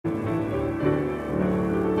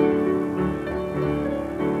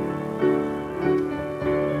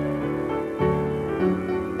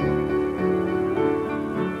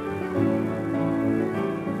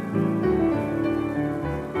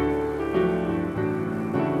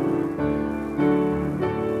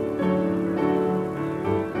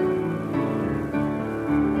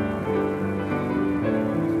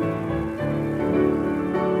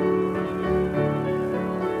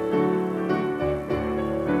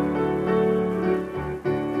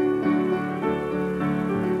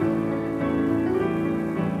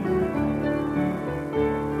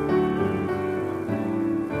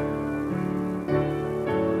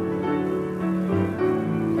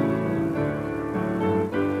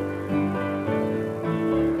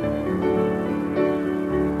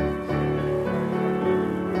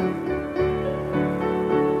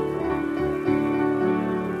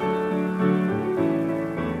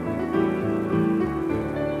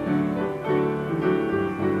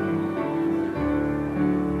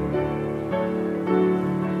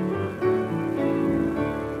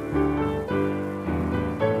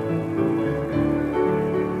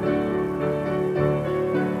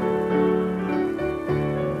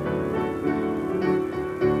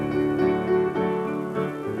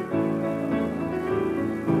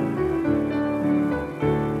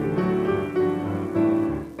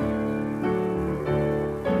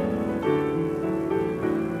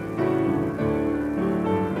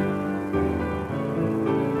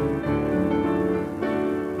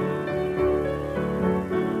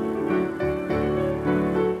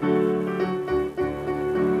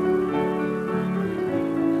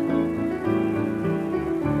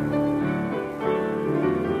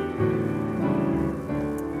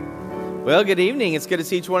Well, good evening. It's good to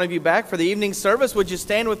see each one of you back for the evening service. Would you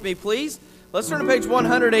stand with me, please? Let's turn to page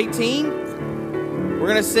 118. We're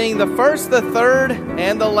going to sing the first, the third,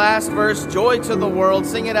 and the last verse, Joy to the World.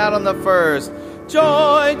 Sing it out on the first.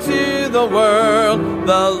 Joy to the world,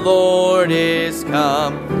 the Lord is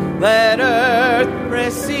come. Let earth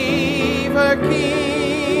receive her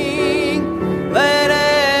King. Let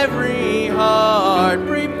every heart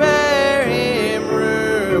prepare him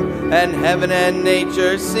room. And heaven and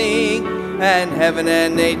nature sing, and heaven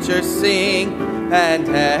and nature sing, and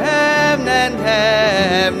heaven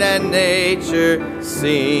and nature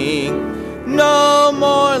sing. No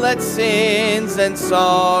more let sins and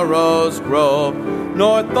sorrows grow,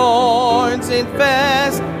 nor thorns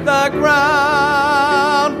infest the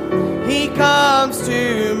ground. He comes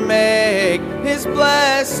to make his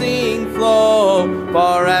blessing flow,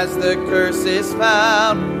 far as the curse is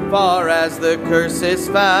found, far as the curse is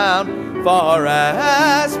found, far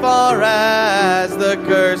as the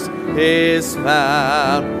curse is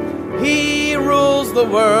found. He rules the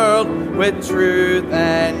world with truth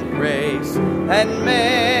and grace, and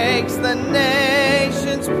makes the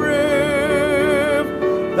nations prove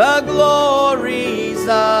the glories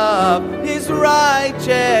of his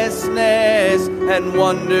righteousness, and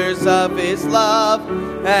wonders of his love,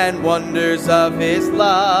 and wonders of his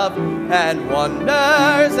love, and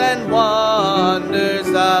wonders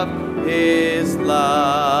of his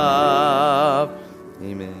love.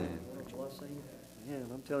 Amen.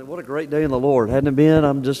 What a great day in the Lord, hadn't it been?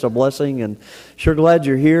 I'm just a blessing, and sure glad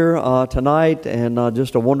you're here tonight, and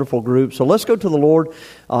just a wonderful group. So let's go to the Lord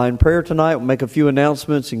in prayer tonight. We'll make a few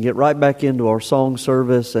announcements and get right back into our song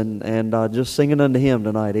service and just singing unto Him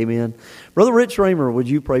tonight. Amen. Brother Rich Raymer, would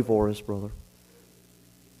you pray for us, brother?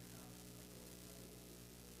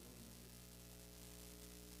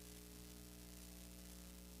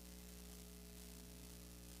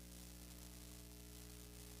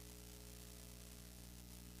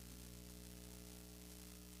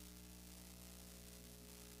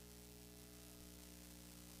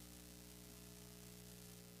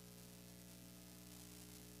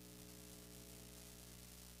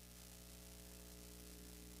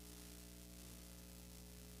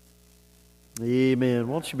 Amen.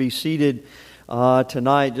 Won't you be seated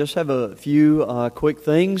tonight? Just have a few quick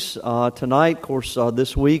things tonight. Of course,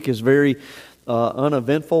 this week is very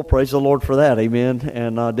uneventful. Praise the Lord for that. Amen.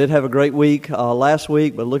 And did have a great week last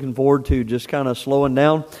week, but looking forward to just kind of slowing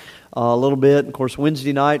down a little bit. Of course,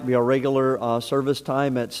 Wednesday night will be our regular service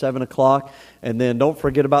time at 7 o'clock. And then don't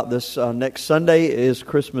forget about this next Sunday is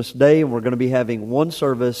Christmas Day, and we're going to be having one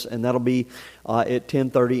service, and that'll be at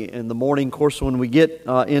 10:30 in the morning. Of course, when we get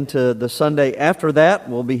into the Sunday after that,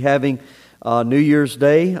 we'll be having New Year's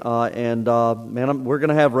Day, and we're going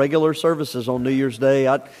to have regular services on New Year's Day.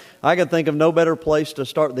 I could think of no better place to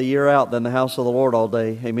start the year out than the house of the Lord all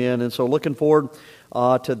day. Amen. And so looking forward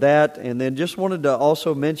to that. And then just wanted to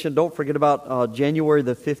also mention, don't forget about January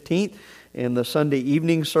the 15th. In the Sunday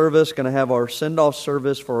evening service, going to have our send-off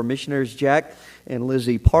service for our missionaries Jack and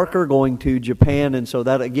Lizzie Parker going to Japan. And so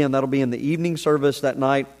that, again, that'll be in the evening service that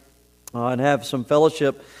night, and have some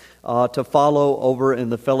fellowship to follow over in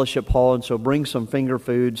the fellowship hall. And so bring some finger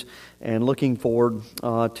foods, and looking forward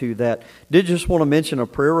to that. Did just want to mention a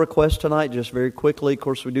prayer request tonight, just very quickly. Of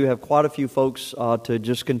course, we do have quite a few folks to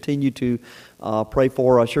just continue to pray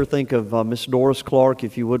for. I sure think of Miss Doris Clark.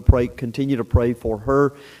 If you would pray, continue to pray for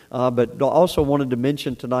her. But also wanted to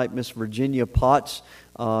mention tonight Miss Virginia Potts.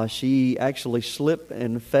 She actually slipped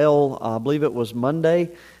and fell, I believe it was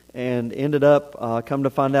Monday, and ended up, come to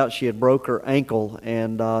find out, she had broke her ankle.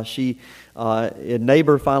 And a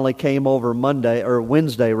neighbor finally came over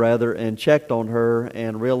Wednesday rather, and checked on her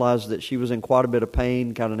and realized that she was in quite a bit of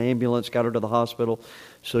pain. Got an ambulance, got her to the hospital.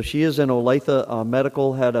 So she is in Olathe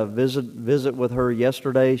Medical. Had a visit with her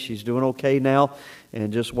yesterday. She's doing okay now,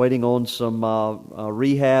 and just waiting on some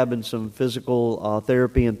rehab and some physical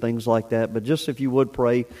therapy and things like that. But just if you would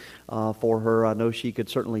pray for her, I know she could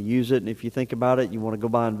certainly use it. And if you think about it, you want to go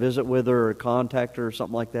by and visit with her or contact her or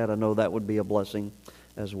something like that, I know that would be a blessing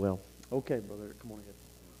as well. Okay, brother, come on ahead.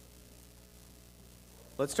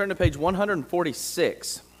 Let's turn to page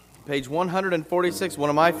 146. Page 146, one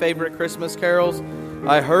of my favorite Christmas carols.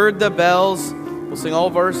 I heard the bells. We'll sing all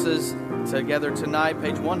verses together tonight.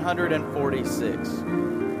 Page 146.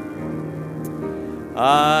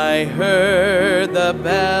 I heard the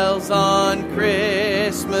bells on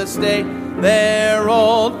Christmas Day, their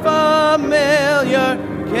old familiar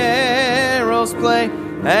carols play,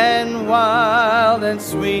 and wild and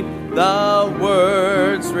sweet the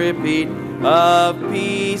words repeat of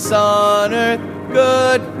peace on earth,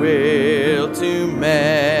 goodwill to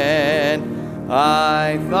men.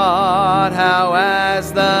 I thought how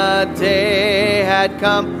as the day had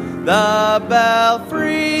come, the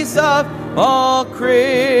belfries of all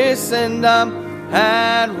Christendom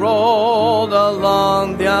had rolled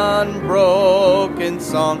along the unbroken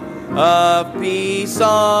song of peace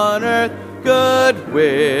on earth,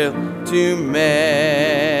 goodwill to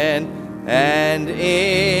men. And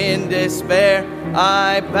in despair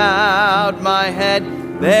I bowed my head.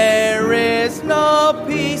 There is no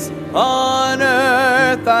peace on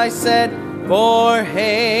earth, I said, for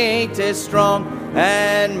hate is strong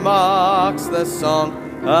and mocks the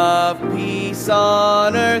song of peace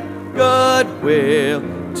on earth, goodwill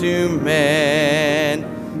to men.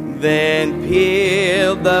 Then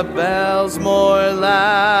pealed the bells more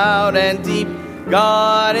loud and deep.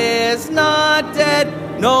 God is not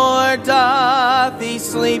dead, nor doth he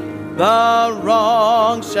sleep. The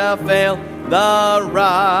wrong shall fail, the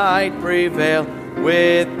right prevail,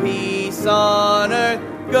 with peace on earth,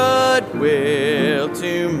 goodwill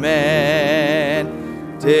to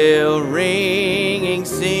men. Till ringing,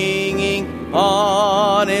 singing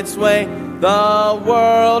on its way, the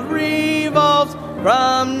world revolves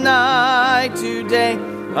from night to day.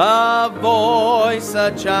 A voice,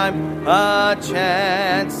 a chime, a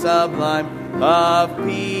chant sublime of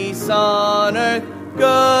peace on earth,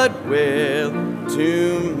 goodwill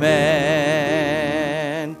to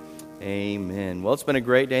men. Amen. Well, it's been a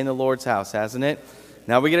great day in the Lord's house, hasn't it?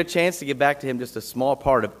 Now we get a chance to get back to Him just a small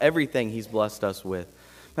part of everything He's blessed us with.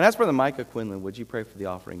 And that's Brother Micah Quinlan. Would you pray for the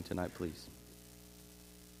offering tonight, please?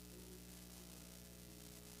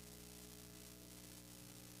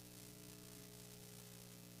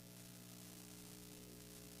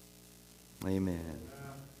 Amen.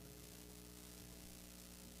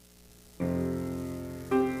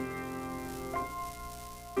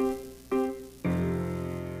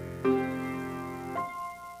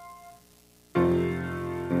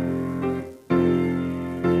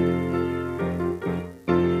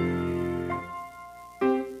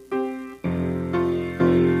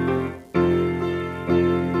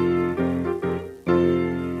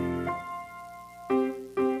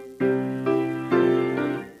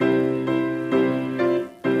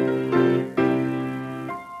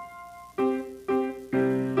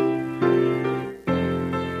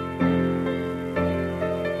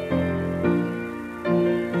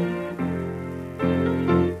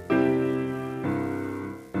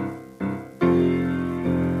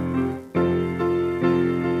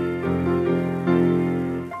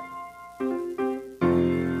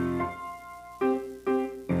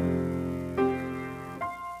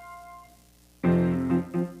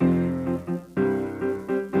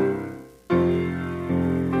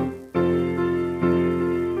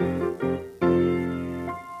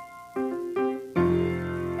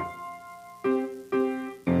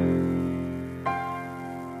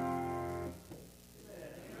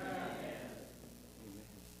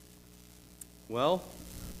 Well,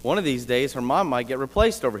 one of these days, her mom might get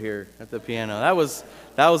replaced over here at the piano. That was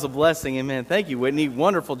a blessing, amen. Thank you, Whitney.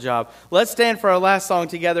 Wonderful job. Let's stand for our last song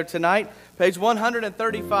together tonight. Page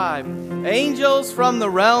 135, Angels from the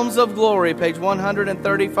Realms of Glory. Page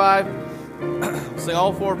 135. We'll sing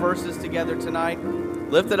all four verses together tonight.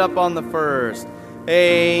 Lift it up on the first.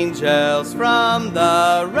 Angels from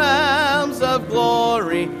the realms of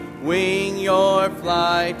glory, wing your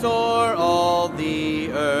flight o'er all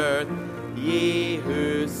the earth. Ye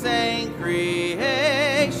who sang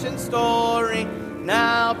creation's story,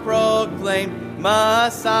 now proclaim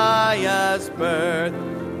Messiah's birth.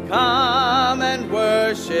 Come and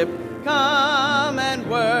worship,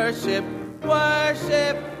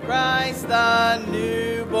 worship Christ the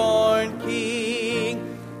newborn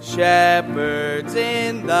King. Shepherds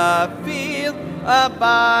in the field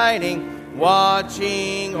abiding,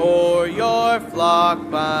 watching o'er your flock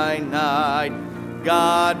by night.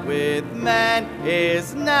 God with man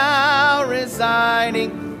is now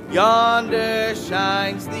residing, yonder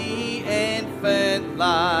shines the infant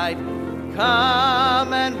light.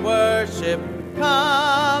 Come and worship,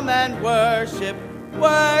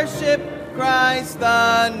 worship Christ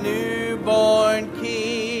the newborn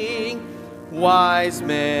King. Wise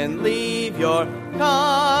men, leave your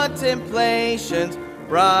contemplations,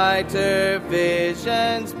 brighter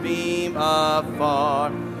visions beam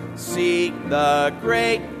afar. Seek the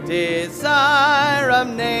great desire of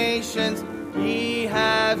nations, ye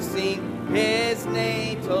have seen his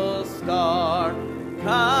natal star.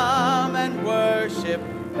 Come and worship,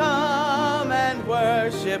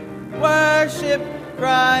 worship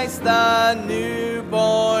Christ the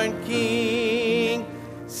newborn King.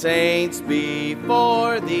 Saints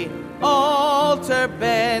before the altar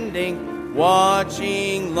bending,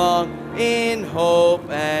 watching long in hope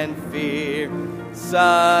and fear.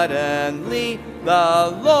 Suddenly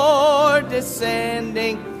the Lord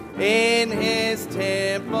descending in his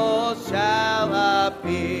temple shall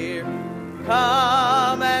appear.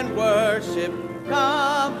 Come and worship,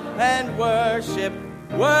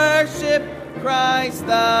 worship Christ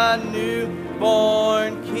the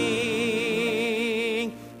newborn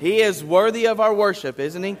King. He is worthy of our worship,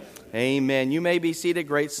 isn't he? Amen. You may be seated.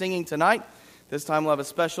 Great singing tonight. This time we'll have a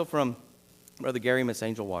special from Brother Gary, Miss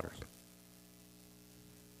Angel Waters.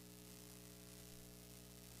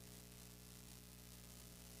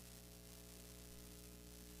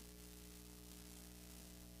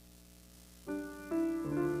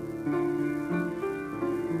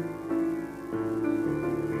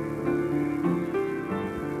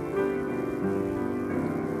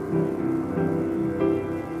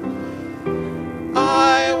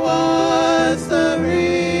 I was the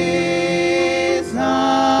reason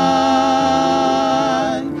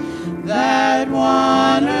that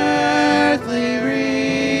one earthly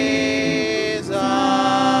reason.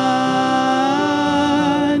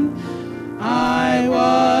 I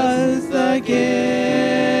was the guilty.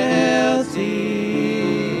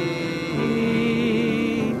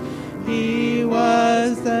 He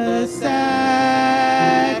was the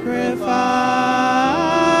sacrifice.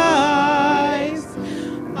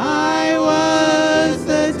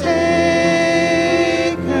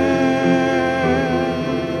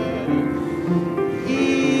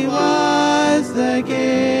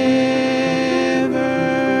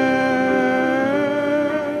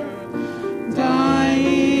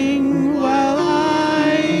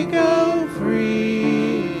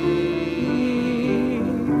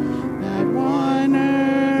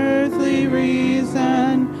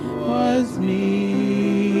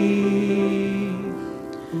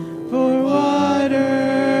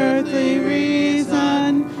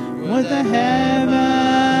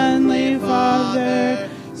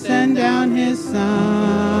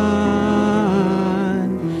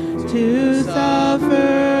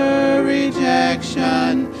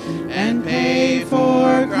 And pay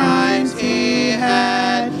for crimes he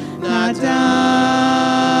had not done.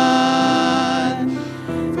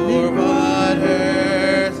 For what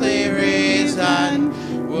earthly reason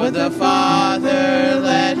would the Father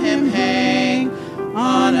let him hang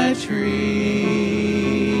on a tree?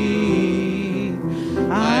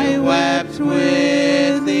 I wept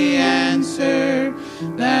with the answer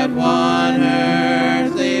that one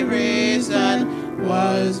earthly reason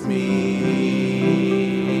was me.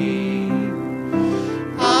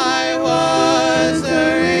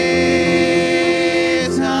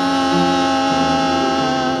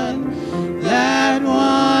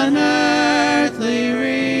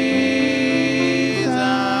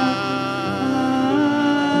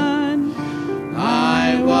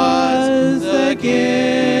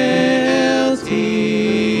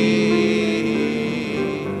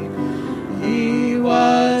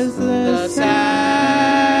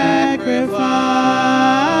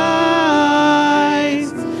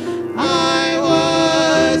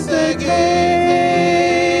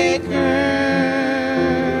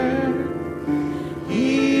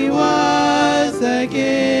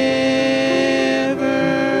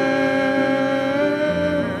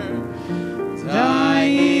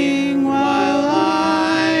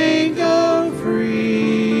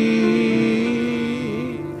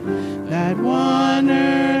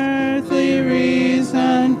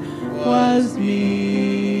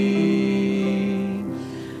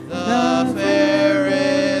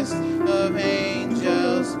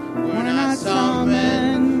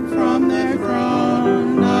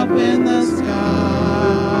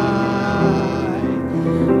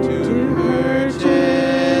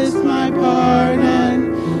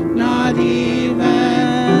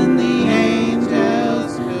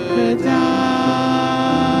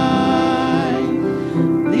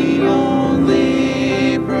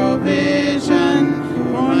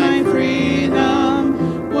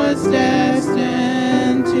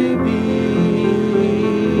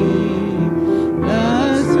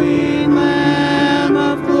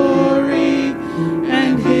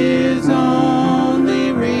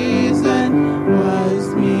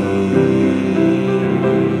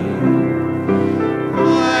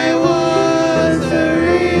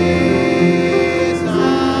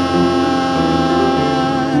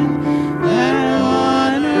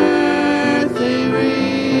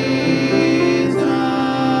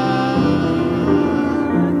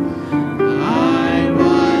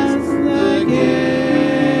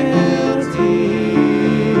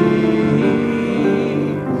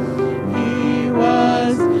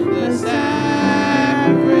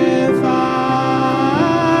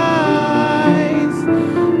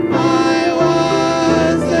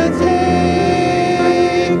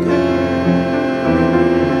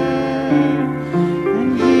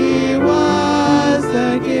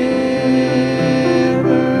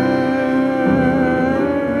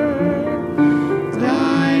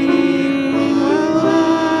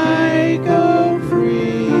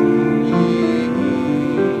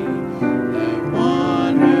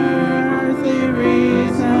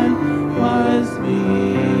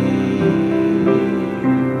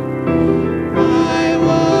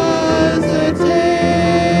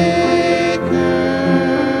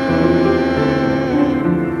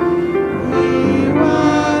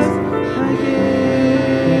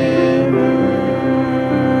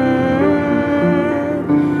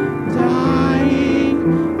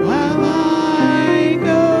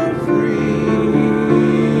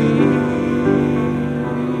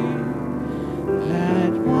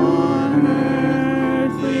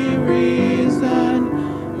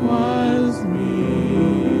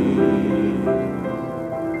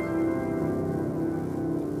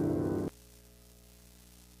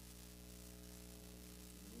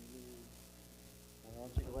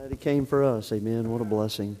 Glad he came for us. Amen. What a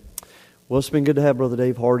blessing. Well, it's been good to have Brother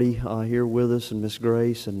Dave Hardy here with us and Miss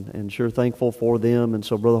Grace, and sure thankful for them. And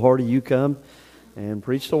so, Brother Hardy, you come and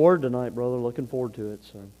preach the word tonight, brother. Looking forward to it.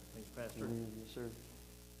 So, thanks, Pastor. Yes, sir.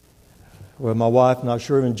 Well, my wife and I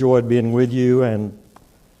sure enjoyed being with you, and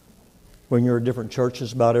when you're at different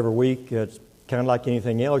churches about every week, it's kind of like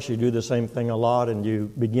anything else. You do the same thing a lot, and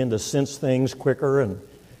you begin to sense things quicker, and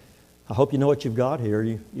I hope you know what you've got here.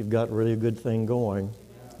 You've got really a good thing going.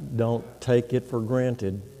 Don't take it for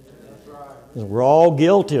granted. We're all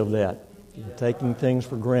guilty of that, taking things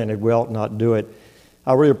for granted. We ought not do it.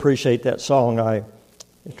 I really appreciate that song.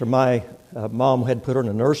 After my mom had put her in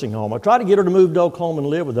a nursing home, I tried to get her to move to Oklahoma and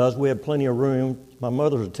live with us. We had plenty of room. My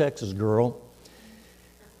mother's a Texas girl.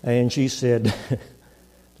 And she said,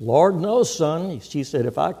 Lord knows, son. She said,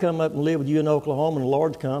 if I come up and live with you in Oklahoma and the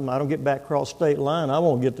Lord's come, I don't get back across state line, I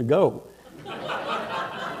won't get to go.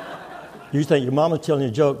 You think your mama's telling you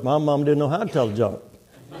a joke. My mom didn't know how to tell a joke.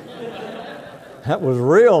 That was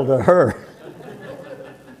real to her.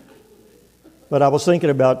 But I was thinking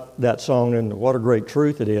about that song and what a great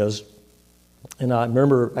truth it is. And I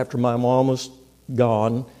remember after my mom was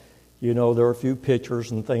gone, there were a few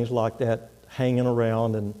pictures and things like that hanging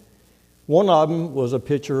around. And one of them was a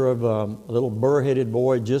picture of a little burr-headed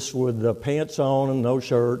boy just with the pants on and no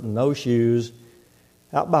shirt and no shoes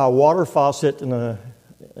out by a water faucet in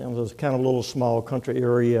it was kind of a little small country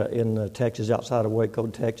area in Texas, outside of Waco,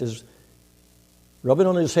 Texas, rubbing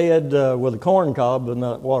on his head with a corn cob and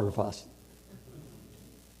a water faucet.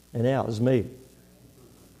 And yeah, it was me.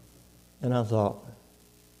 And I thought,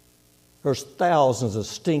 there's thousands of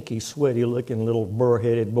stinky, sweaty-looking little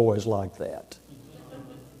burr-headed boys like that.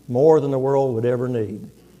 More than the world would ever need.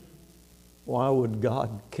 Why would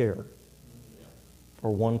God care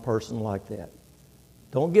for one person like that?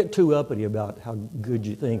 Don't get too uppity about how good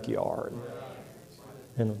you think you are.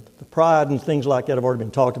 And the pride and things like that have already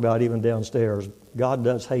been talked about even downstairs. God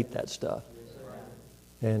does hate that stuff.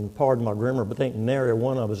 And pardon my grammar, but I think nary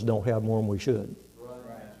one of us don't have more than we should.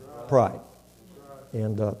 Pride.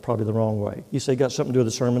 And probably the wrong way. You say, got something to do with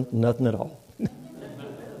the sermon? Nothing at all.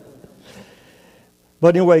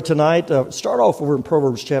 But anyway, tonight, start off over in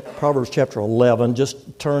Proverbs chapter 11.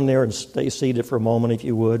 Just turn there and stay seated for a moment, if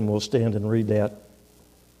you would, and we'll stand and read that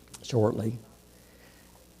shortly.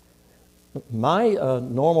 My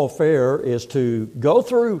normal fare is to go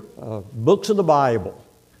through books of the Bible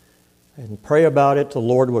and pray about it. The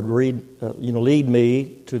Lord would lead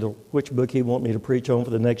me to which book He want me to preach on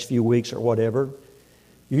for the next few weeks or whatever.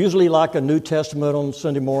 Usually like a New Testament on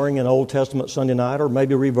Sunday morning and Old Testament Sunday night, or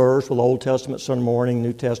maybe reverse with Old Testament Sunday morning,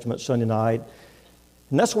 New Testament Sunday night.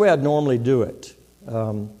 And that's the way I'd normally do it.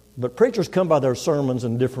 But preachers come by their sermons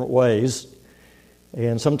in different ways,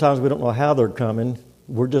 and sometimes we don't know how they're coming.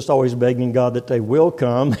 We're just always begging God that they will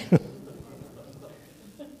come.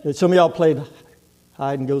 Some of y'all played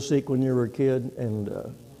hide and go seek when you were a kid,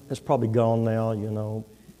 and it's probably gone now,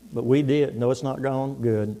 But we did. No, it's not gone.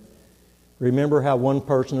 Good. Remember how one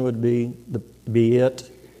person would be it,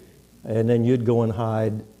 and then you'd go and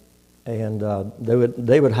hide, and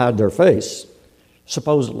they would hide their face,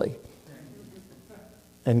 supposedly,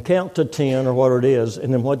 and count to 10 or what it is,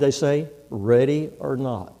 and then what they say? Ready or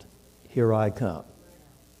not, here I come.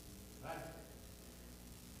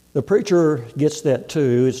 The preacher gets that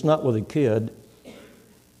too. It's not with a kid.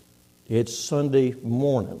 It's Sunday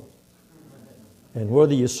morning. And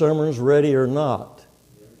whether your sermon's ready or not,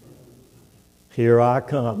 here I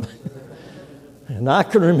come. And I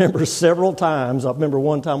can remember several times. I remember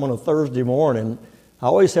one time on a Thursday morning, I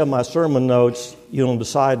always have my sermon notes,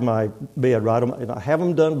 beside my bed, right? And I have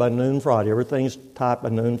them done by noon Friday. Everything's typed by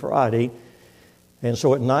noon Friday. And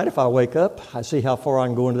so at night, if I wake up, I see how far I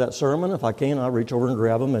can go into that sermon. If I can, I reach over and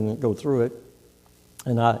grab them and go through it.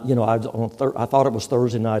 And I thought it was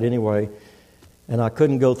Thursday night anyway, and I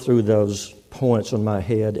couldn't go through those points in my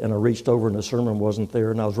head. And I reached over, and the sermon wasn't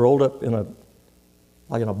there, and I was rolled up in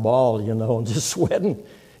a ball, and just sweating.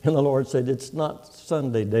 And the Lord said, "It's not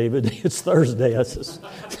Sunday, David. It's Thursday." I said,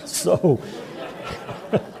 so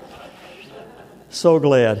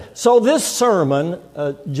glad. So this sermon,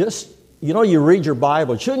 you read your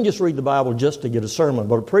Bible. You shouldn't just read the Bible just to get a sermon,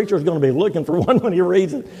 but a preacher is going to be looking for one when he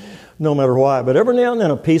reads it, no matter why. But every now and then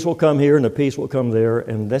a piece will come here and a piece will come there,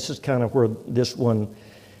 and this is kind of where this one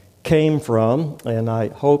came from, and I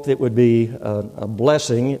hope it would be a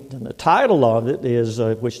blessing. And the title of it is,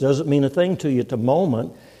 which doesn't mean a thing to you at the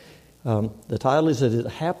moment, the title is that it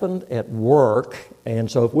happened at work.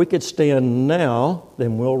 And so if we could stand now,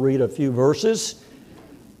 then we'll read a few verses,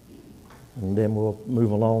 and then we'll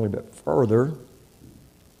move along a bit further.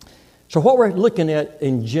 So what we're looking at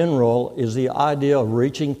in general is the idea of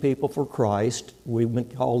reaching people for Christ. We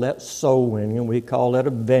would call that soul winning. We call that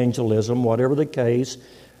evangelism, whatever the case.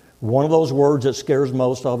 One of those words that scares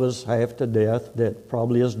most of us half to death, that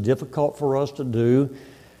probably is difficult for us to do,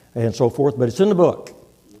 and so forth. But it's in the book.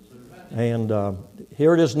 And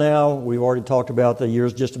here it is now. We've already talked about the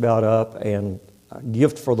year's just about up, and a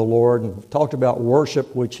gift for the Lord, and talked about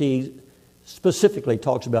worship, which he specifically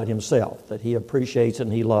talks about himself, that he appreciates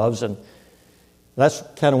and he loves. And that's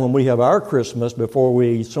kind of when we have our Christmas,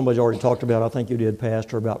 before somebody's already talked about, I think you did,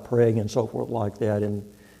 Pastor, about praying and so forth like that. And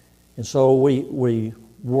so we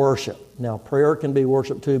worship. Now, prayer can be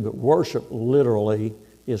worship too, but worship literally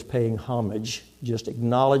is paying homage, just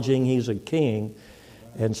acknowledging he's a king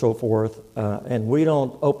and so forth. And we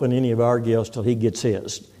don't open any of our gifts till he gets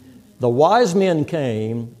his. The wise men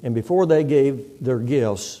came, and before they gave their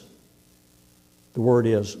gifts, the word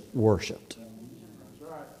is worshipped.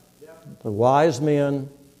 The wise men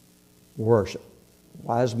worship.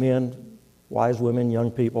 Wise men, wise women,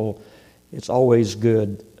 young people, it's always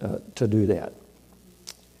good to do that.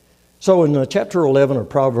 So in chapter 11 of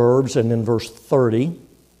Proverbs and in verse 30,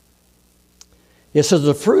 it says,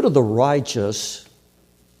 the fruit of the righteous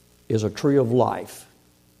is a tree of life,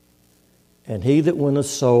 and he that winneth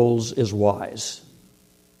souls is wise.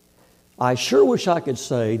 I sure wish I could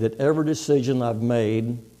say that every decision I've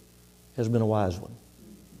made has been a wise one.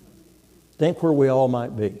 Think where we all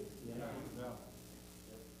might be.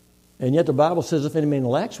 And yet the Bible says, if any man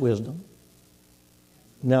lacks wisdom.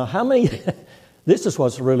 Now, how many... This is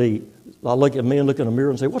what's really... I look at me and look in the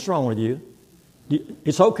mirror and say, what's wrong with you?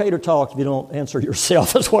 It's okay to talk if you don't answer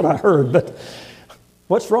yourself. That's what I heard. But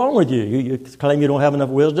what's wrong with you? You claim you don't have enough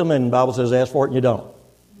wisdom, and the Bible says ask for it and you don't.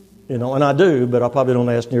 And I do, but I probably don't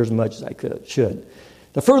ask near as much as I should.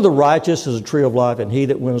 The fruit of the righteous is a tree of life, and he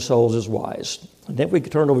that wins souls is wise. And then we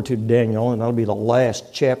could turn over to Daniel, and that'll be the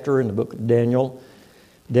last chapter in the book of Daniel.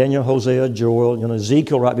 Daniel, Hosea, Joel,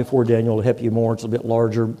 Ezekiel right before Daniel will help you more. It's a bit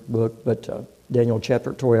larger book, but Daniel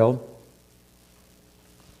chapter 12.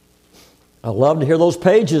 I love to hear those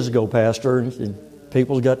pages go, Pastor. And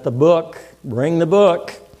people's got the book. Bring the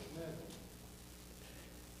book.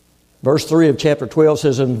 Verse 3 of chapter 12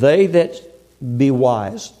 says, and they that be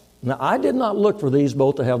wise. Now, I did not look for these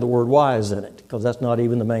both to have the word wise in it, because that's not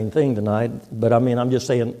even the main thing tonight. But I'm just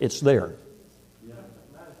saying it's there.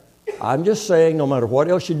 I'm just saying no matter what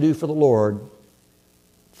else you do for the Lord,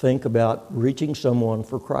 think about reaching someone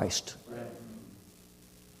for Christ.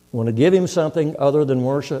 Want to give him something other than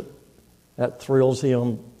worship? That thrills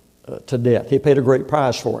him to death. He paid a great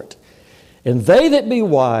price for it. And they that be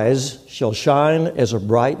wise shall shine as a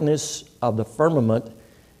brightness of the firmament,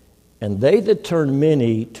 and they that turn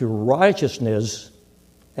many to righteousness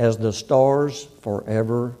as the stars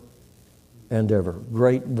forever and ever.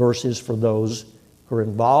 Great verses for those who are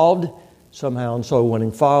involved somehow in soul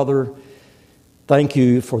winning. Father, thank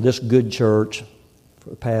you for this good church, for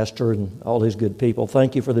the pastor and all these good people.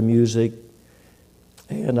 Thank you for the music.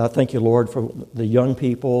 And I thank you, Lord, for the young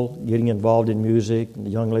people getting involved in music, and the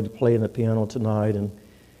young lady playing the piano tonight. And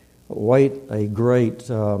what a great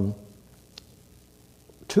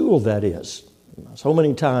tool that is. So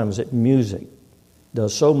many times that music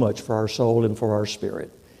does so much for our soul and for our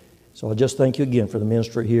spirit. So I just thank you again for the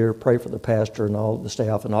ministry here. Pray for the pastor and all the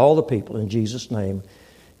staff and all the people. In Jesus' name,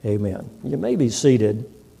 amen. You may be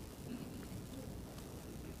seated.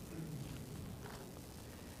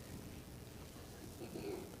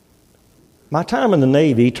 My time in the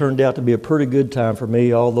Navy turned out to be a pretty good time for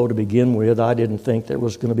me, although to begin with, I didn't think there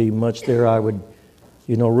was going to be much there I would,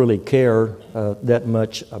 really care that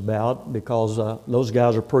much about, because those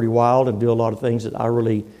guys are pretty wild and do a lot of things that I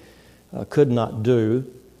really could not do.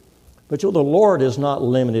 But the Lord is not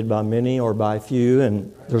limited by many or by few,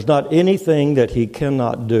 and there's not anything that He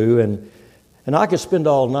cannot do. And I could spend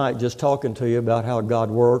all night just talking to you about how God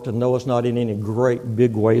worked, and know it's not in any great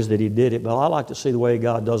big ways that He did it, but I like to see the way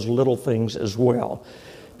God does little things as well,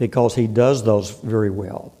 because He does those very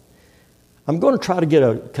well. I'm going to try to get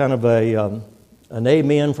a kind of an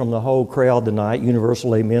amen from the whole crowd tonight,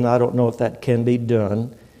 universal amen. I don't know if that can be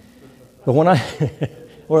done. But when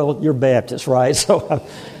well, you're Baptist, right? So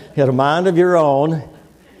you had a mind of your own.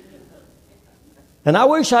 And I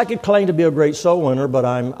wish I could claim to be a great soul winner, but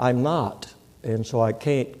I'm not. And so I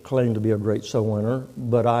can't claim to be a great soul winner,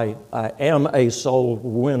 but I am a soul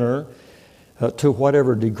winner to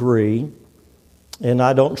whatever degree. And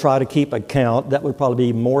I don't try to keep account. That would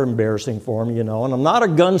probably be more embarrassing for me, And I'm not a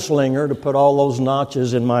gunslinger to put all those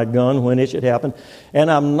notches in my gun when it should happen.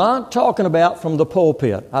 And I'm not talking about from the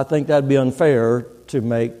pulpit. I think that'd be unfair to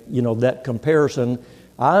make, that comparison.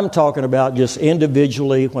 I'm talking about just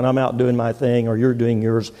individually when I'm out doing my thing or you're doing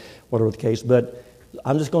yours, whatever the case. But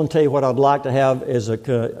I'm just going to tell you what I'd like to have as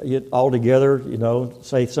all together,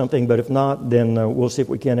 say something. But if not, then we'll see if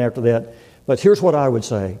we can after that. But here's what I would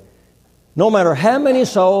say. No matter how many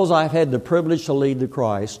souls I've had the privilege to lead to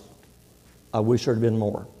Christ, I wish there had been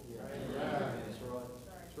more.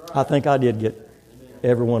 I think I did get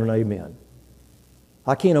everyone an amen.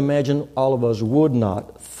 I can't imagine all of us would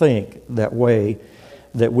not think that way,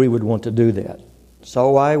 that we would want to do that.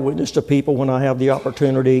 So I witness to people when I have the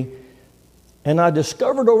opportunity. And I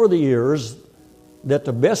discovered over the years that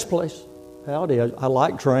the best place, I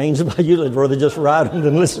like trains, but I usually rather just ride them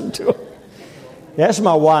than listen to them. Ask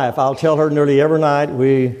my wife. I'll tell her nearly every night.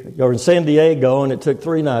 We were in San Diego, and it took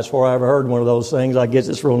 3 nights before I ever heard one of those things. I guess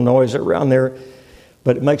it's real noisy around there,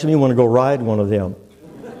 but it makes me want to go ride one of them.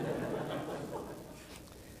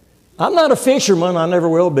 I'm not a fisherman. I never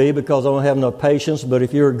will be because I don't have enough patience. But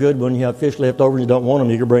if you're a good one, you have fish left over and you don't want them,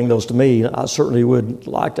 you can bring those to me. I certainly would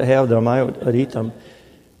like to have them. I'd eat them.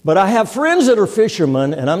 But I have friends that are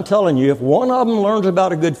fishermen, and I'm telling you, if one of them learns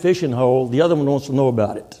about a good fishing hole, the other one wants to know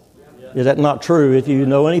about it. Is that not true? If you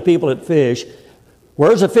know any people that fish,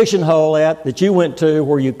 where's a fishing hole at that you went to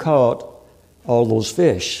where you caught all those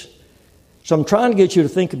fish? So I'm trying to get you to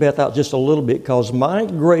think about that just a little bit, because my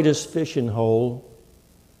greatest fishing hole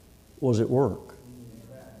was at work.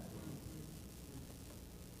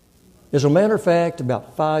 As a matter of fact,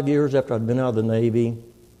 about 5 years after I'd been out of the Navy,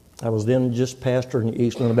 I was then just pastoring in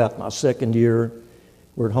Eastland about my second year.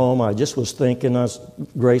 We're at home. I just was thinking,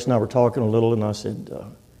 Grace and I were talking a little, and I said,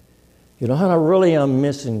 honey, I really am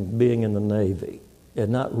missing being in the Navy. It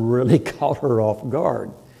not really caught her off guard.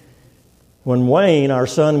 When Wayne, our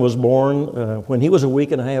son, was born, when he was a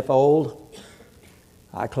week and a half old,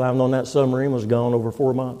 I climbed on that submarine, was gone over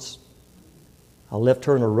 4 months. I left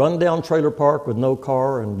her in a rundown trailer park with no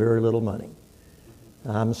car and very little money.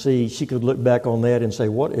 See, she could look back on that and say,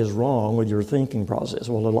 what is wrong with your thinking process?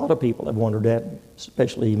 Well, a lot of people have wondered that,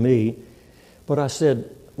 especially me. But I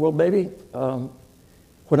said, well, baby,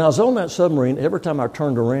 when I was on that submarine, every time I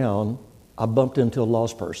turned around, I bumped into a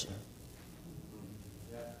lost person.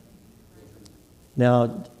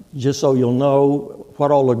 Now, just so you'll know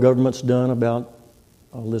what all the government's done about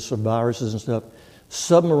all this viruses and stuff,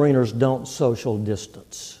 submariners don't social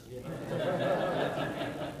distance.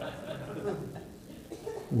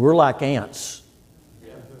 We're like ants.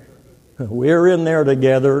 We're in there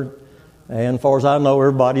together, and as far as I know,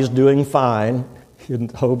 everybody's doing fine,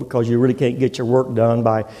 because you really can't get your work done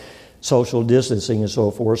by social distancing and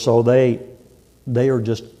so forth. So they are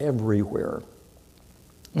just everywhere.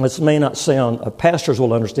 This may not sound, pastors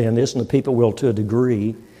will understand this, and the people will to a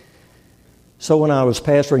degree. So when I was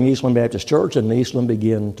pastoring Eastland Baptist Church, and Eastland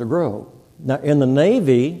began to grow. Now, in the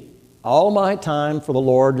Navy, all my time for the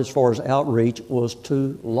Lord as far as outreach was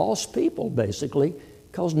to lost people, basically,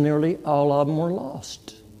 because nearly all of them were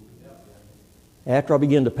lost. After I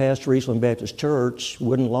began to pastor Eastland Baptist Church,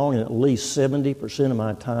 wasn't long, and at least 70% of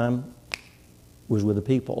my time was with the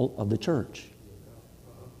people of the church.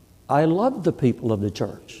 I loved the people of the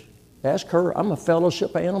church. Ask her, I'm a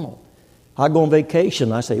fellowship animal. I go on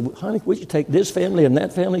vacation. I say, honey, would you take this family and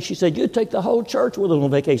that family? She said, you'd take the whole church with us on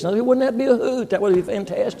vacation. I said, wouldn't that be a hoot? That would be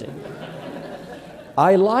fantastic.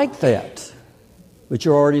 I like that. But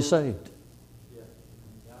you're already saved.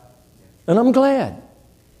 And I'm glad.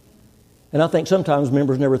 And I think sometimes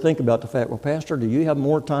members never think about the fact, well, Pastor, do you have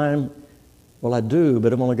more time? Well, I do,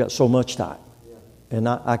 but I've only got so much time. And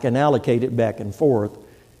I can allocate it back and forth.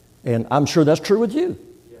 And I'm sure that's true with you,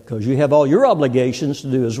 because you have all your obligations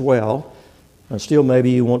to do as well. And still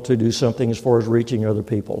maybe you want to do something as far as reaching other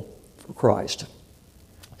people for Christ.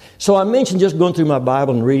 So I mentioned just going through my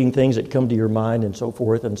Bible and reading things that come to your mind and so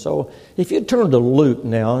forth. And so if you turn to Luke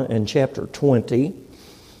now in chapter 20.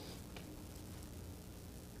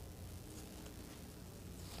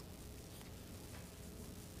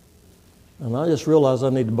 And I just realized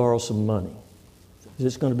I need to borrow some money. Is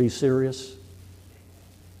this going to be serious?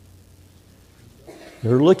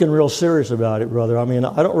 They're looking real serious about it, brother. I mean,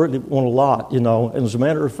 I don't really want a lot, And as a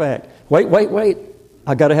matter of fact, wait.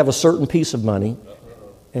 I got to have a certain piece of money,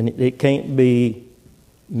 and it can't be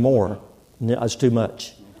more. It's too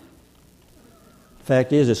much.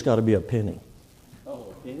 Fact is, it's got to be a penny. Oh,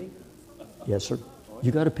 a penny? Yes, sir.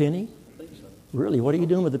 You got a penny? I think so. Really? What are you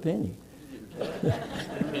doing with a penny?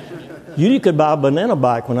 You could buy a banana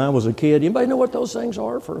bike when I was a kid. Anybody know what those things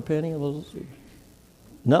are for a penny?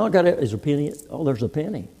 No, I got it. Is a penny? Oh, there's a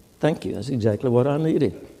penny. Thank you. That's exactly what I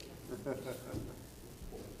needed.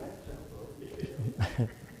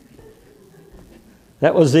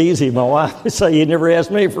 That was easy. My wife would say, you never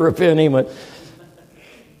asked me for a penny. But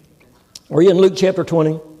Are you in Luke chapter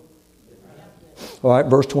 20? All right,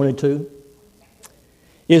 verse 22.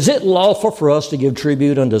 Is it lawful for us to give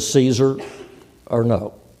tribute unto Caesar or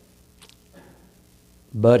no?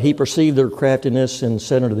 But he perceived their craftiness and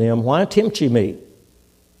said unto them, Why tempt ye me?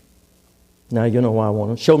 Now you know why I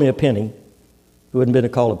want to. Show me a penny. It wouldn't have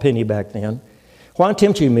been called a penny back then. Why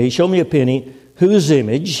tempt ye me? Show me a penny whose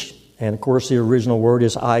image, and of course the original word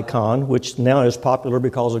is icon, which now is popular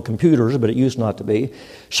because of computers, but it used not to be.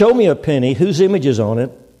 Show me a penny whose image is on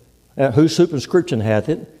it, whose superscription hath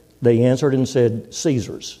it? They answered and said,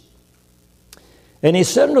 Caesar's. And he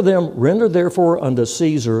said unto them, Render therefore unto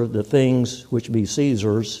Caesar the things which be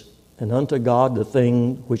Caesar's, and unto God the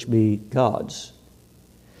thing which be God's.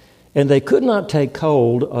 And they could not take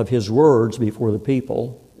hold of his words before the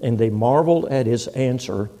people, and they marveled at his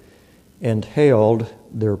answer, and held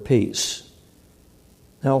their peace.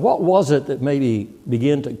 Now, what was it that maybe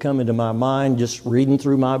began to come into my mind just reading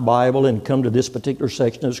through my Bible and come to this particular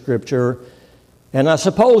section of Scripture? And I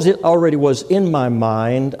suppose it already was in my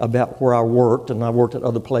mind about where I worked, and I worked at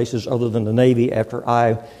other places other than the Navy after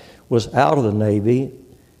I was out of the Navy.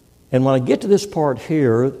 And when I get to this part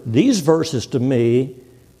here, these verses to me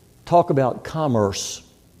talk about commerce.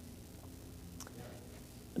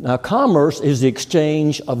 Now, commerce is the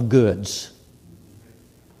exchange of goods.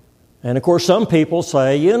 And of course, some people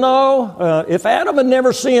say, if Adam had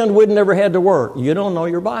never sinned, we'd never had to work. You don't know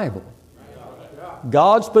your Bible.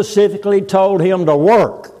 God specifically told him to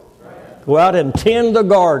work. Go out and tend the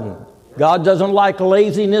garden. God doesn't like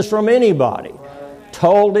laziness from anybody.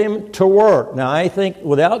 Told him to work. Now, I think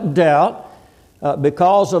without doubt,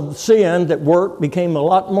 because of sin, that work became a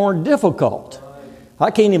lot more difficult. I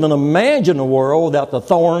can't even imagine a world without the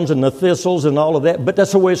thorns and the thistles and all of that. But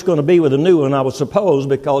that's the way it's going to be with the new one, I would suppose,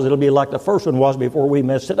 because it'll be like the first one was before we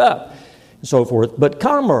messed it up. So forth. But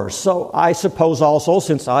commerce. So I suppose also,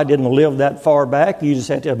 since I didn't live that far back, you just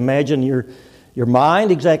have to imagine your mind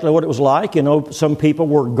exactly what it was like. Some people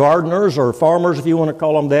were gardeners or farmers, if you want to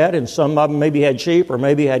call them that, and some of them maybe had sheep or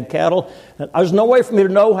maybe had cattle. And there's no way for me to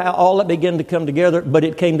know how all that began to come together, but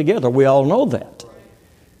it came together. We all know that.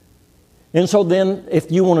 And so then, if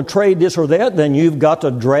you want to trade this or that, then you've got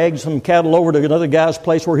to drag some cattle over to another guy's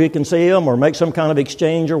place where he can see them or make some kind of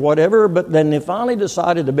exchange or whatever. But then they finally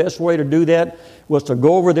decided the best way to do that was to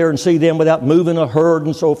go over there and see them without moving a herd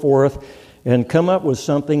and so forth, and come up with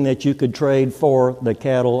something that you could trade for the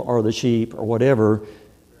cattle or the sheep or whatever,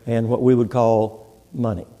 and what we would call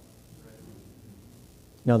money.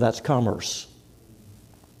 Now that's commerce.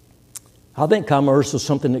 I think commerce is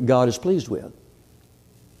something that God is pleased with.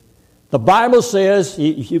 The Bible says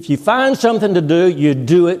if you find something to do, you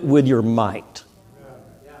do it with your might.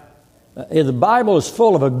 The Bible is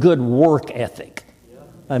full of a good work ethic.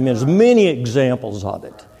 I mean, there's many examples of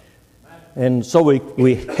it. And so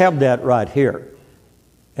we have that right here.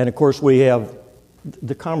 And of course we have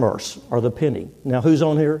the commerce or the penny. Now who's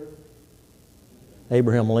on here?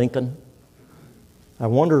 Abraham Lincoln. I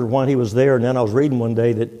wondered why he was there, and then I was reading one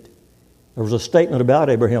day that there was a statement about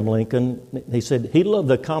Abraham Lincoln. He said he loved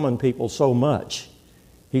the common people so much.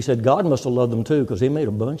 He said God must have loved them too, because he made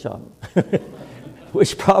a bunch of them.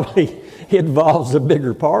 Which probably involves a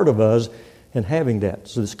bigger part of us in having that.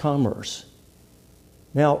 So this commerce.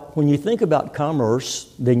 Now, when you think about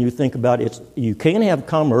commerce, then you think about it. You can't have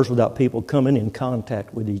commerce without people coming in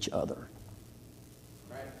contact with each other.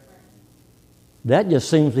 That just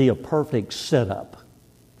seems to be a perfect setup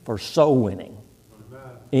for soul winning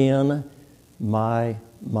in my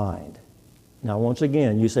mind. Now, once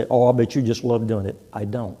again, you say, I bet you just love doing it. I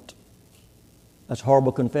don't. That's a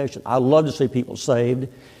horrible confession. I love to see people saved.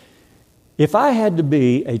 If I had to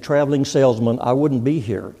be a traveling salesman, I wouldn't be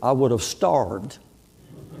here. I would have starved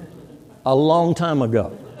a long time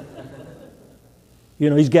ago.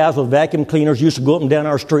 These guys with vacuum cleaners used to go up and down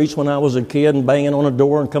our streets when I was a kid and banging on a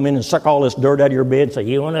door and come in and suck all this dirt out of your bed and say,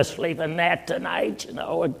 you want to sleep in that tonight? And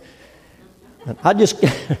I just...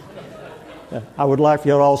 I would like for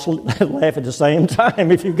you all to laugh at the same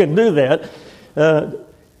time if you can do that.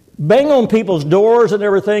 Bang on people's doors and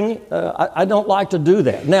everything, I don't like to do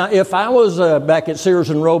that. Now, if I was back at Sears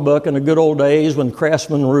and Roebuck in the good old days when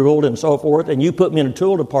Craftsman ruled and so forth, and you put me in a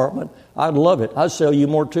tool department, I'd love it. I'd sell you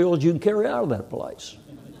more tools you can carry out of that place.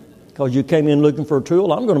 Because you came in looking for a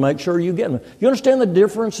tool, I'm going to make sure you get them. You understand the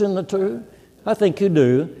difference in the two? I think you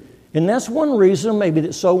do. And that's one reason maybe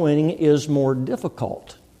that soul winning is more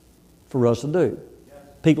difficult for us to do.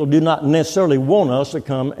 People do not necessarily want us to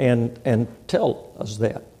come and tell us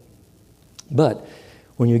that. But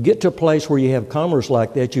when you get to a place where you have commerce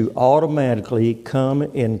like that, you automatically come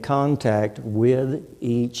in contact with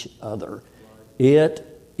each other. It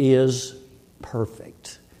is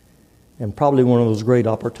perfect. and probably one of those great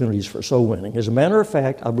opportunities for soul winning. As a matter of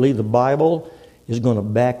fact, I believe the Bible is going to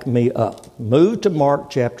back me up. Move to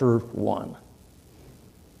Mark chapter 1.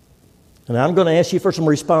 And I'm going to ask you for some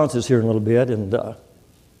responses here in a little bit, and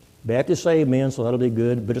Baptists say amen, so that'll be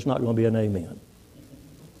good, but it's not going to be an amen.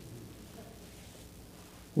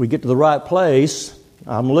 We get to the right place.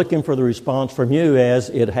 I'm looking for the response from you as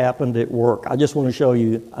it happened at work. I just want to show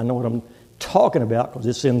you, I know what I'm talking about because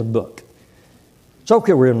it's in the book. It's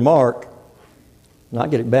okay, we're in Mark. And I'll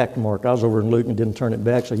get it back to Mark. I was over in Luke and didn't turn it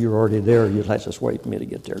back, so you're already there. You'll have to just wait for me to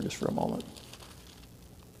get there just for a moment.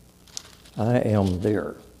 I am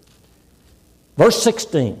there. Verse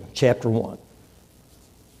 16, chapter 1.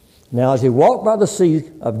 Now as he walked by the Sea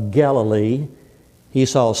of Galilee, he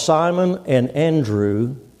saw Simon and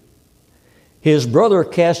Andrew, his brother,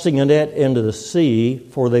 casting a net into the sea,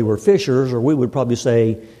 for they were fishers, or we would probably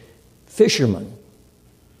say fishermen.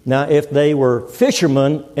 Now, if they were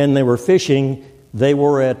fishermen and they were fishing, they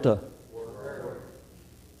were at... now,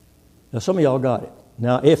 some of y'all got it.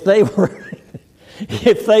 Now, if they were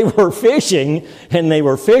if they were fishing and they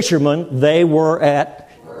were fishermen, they were at...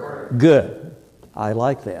 Good. I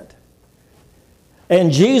like that.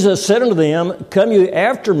 And Jesus said unto them, come you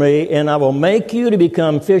after me, and I will make you to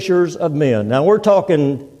become fishers of men. Now, we're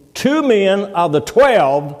talking 2 men of the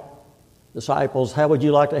 12 disciples. How would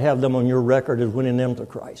you like to have them on your record as winning them to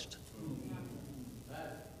Christ?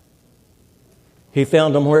 He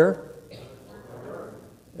found them where?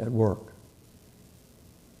 At work.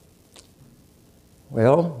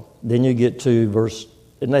 Well, then you get to verse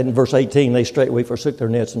 18, they straightway forsook their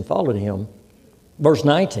nets and followed him. Verse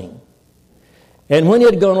 19. And when he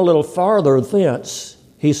had gone a little farther thence,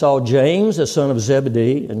 he saw James, the son of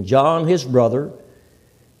Zebedee, and John, his brother,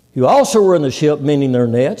 who also were in the ship mending their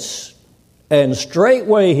nets. And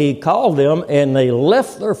straightway he called them, and they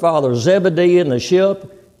left their father Zebedee in the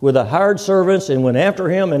ship with the hired servants and went after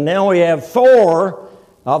him. And now we have 4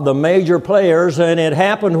 of the major players, and it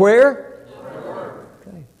happened where?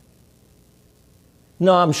 Okay.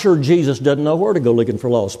 No, I'm sure Jesus doesn't know where to go looking for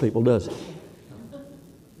lost people, does he?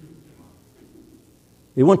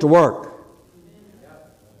 He went to work.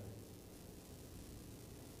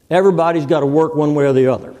 Everybody's got to work one way or the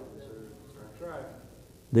other.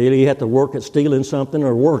 They either have to work at stealing something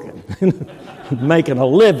or working, making a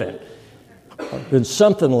living, and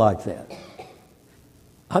something like that.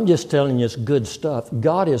 I'm just telling you, it's good stuff.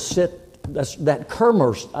 God has set that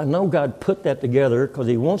commerce. I know God put that together because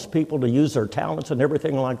He wants people to use their talents and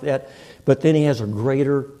everything like that, but then He has a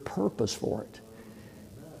greater purpose for it.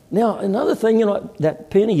 Now, another thing, that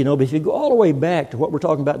penny, but if you go all the way back to what we're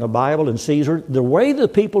talking about in the Bible and Caesar, the way the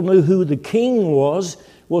people knew who the king was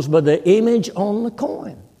by the image on the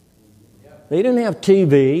coin. They didn't have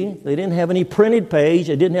TV. They didn't have any printed page.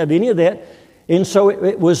 They didn't have any of that. And so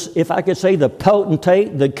it was, if I could say, the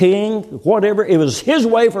potentate, the king, whatever, it was his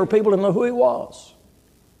way for people to know who he was.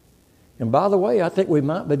 And by the way, I think we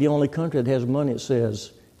might be the only country that has money that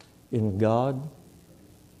says, in God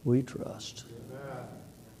we trust.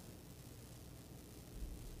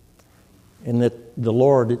 And that the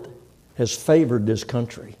Lord has favored this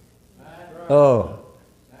country. Oh,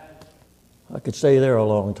 I could stay there a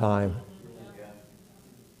long time.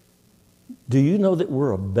 Do you know that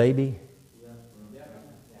we're a baby?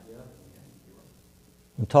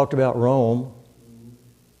 We talked about Rome.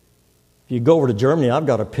 If you go over to Germany, I've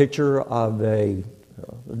got a picture of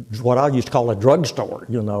what I used to call a drugstore.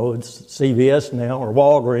 It's CVS now or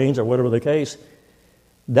Walgreens or whatever the case.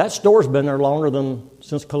 That store's been there longer than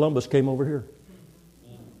since Columbus came over here.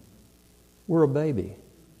 We're a baby.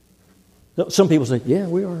 Some people say, yeah,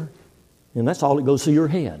 we are. And that's all that goes through your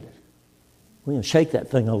head. We're going to shake that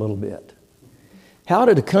thing a little bit. How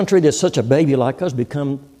did a country that's such a baby like us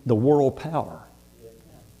become the world power?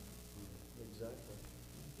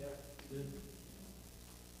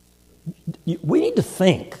 We need to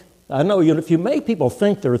think. I know if you make people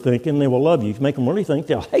think they're thinking, they will love you. If you make them really think,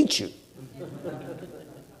 they'll hate you.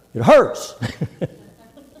 It hurts.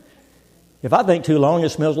 If I think too long, it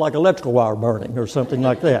smells like electrical wire burning or something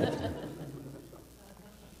like that.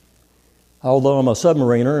 Although I'm a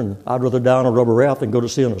submariner and I'd rather die on a rubber raft than go to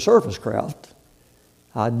sea on a surface craft,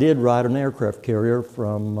 I did ride an aircraft carrier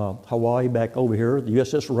from Hawaii back over here, the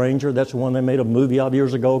USS Ranger. That's the one they made a movie of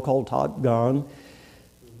years ago called Top Gun.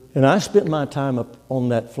 And I spent my time up on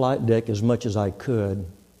that flight deck as much as I could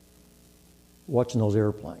watching those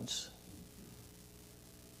airplanes.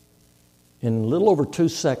 In a little over 2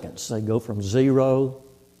 seconds, they go from 0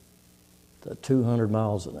 to 200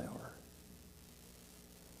 miles an hour.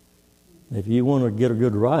 If you want to get a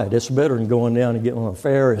good ride, it's better than going down and getting on a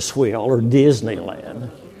Ferris wheel or Disneyland.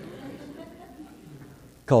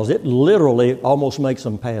 because it literally almost makes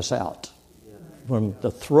them pass out from the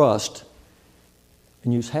thrust.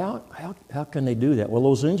 And you say, how can they do that? Well,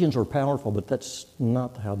 those engines are powerful, but that's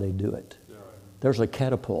not how they do it. There's a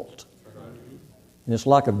catapult. And it's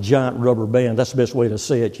like a giant rubber band. That's the best way to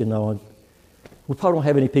say it, you know. We probably don't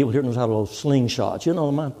have any people here who knows how to load slingshots. You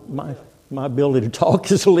know, my ability to talk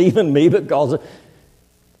is leaving me because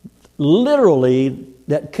literally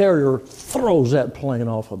that carrier throws that plane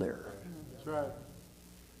off of there. That's right.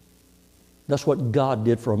 That's what God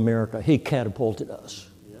did for America. He catapulted us.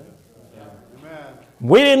 Yeah. Amen.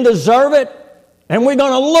 We didn't deserve it, and we're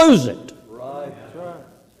going to lose it. Right. That's right.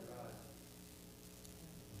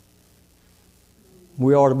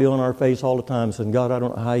 We ought to be on our face all the time saying, God, I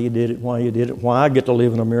don't know how you did it, why you did it, why I get to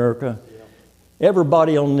live in America.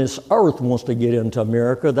 Everybody on this earth wants to get into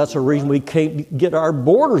America. That's the reason we can't get our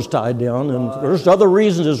borders tied down, and there's other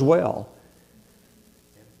reasons as well.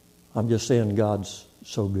 I'm just saying God's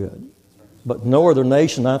so good. But no other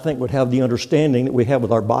nation, I think, would have the understanding that we have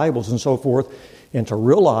with our Bibles and so forth, and to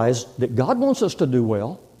realize that God wants us to do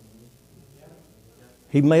well.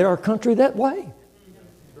 He made our country that way.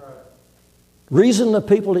 Reason the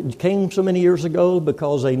people that came so many years ago,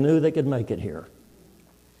 because they knew they could make it here.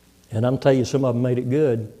 And I'm telling you, some of them made it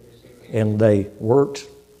good, and they worked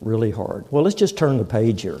really hard. Well, let's just turn the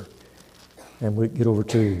page here, and we get over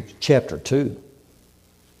to chapter 2.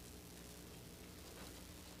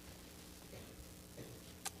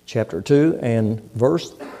 Chapter 2 and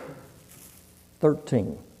verse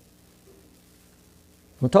 13.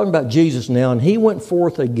 We're talking about Jesus now, and he went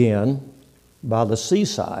forth again by the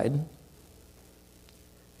seaside,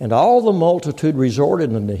 and all the multitude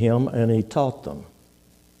resorted unto him, and he taught them.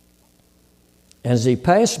 As he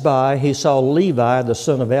passed by, he saw Levi, the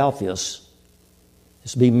son of Alphaeus,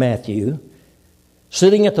 this be Matthew,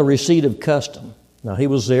 sitting at the receipt of custom. Now, he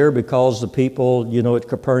was there because the people, at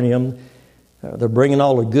Capernaum, they're bringing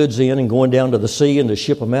all the goods in and going down to the sea and to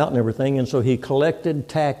ship them out and everything. And so he collected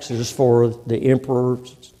taxes for the emperor,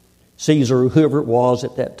 Caesar, whoever it was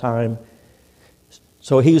at that time.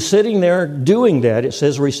 So he was sitting there doing that. It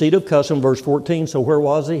says receipt of custom, verse 14. So where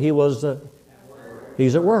was he?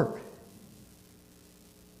 He's at work.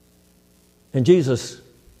 And Jesus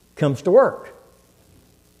comes to work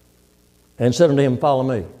and said unto him, follow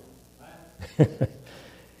me.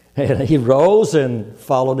 And he rose and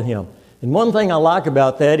followed him. And one thing I like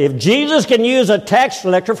about that, if Jesus can use a tax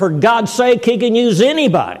collector, for God's sake, he can use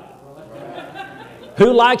anybody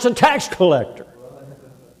who likes a tax collector.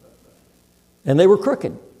 And they were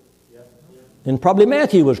crooked. And probably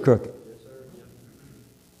Matthew was crooked.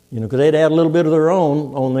 Because they'd add a little bit of their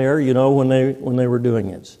own on there, when they were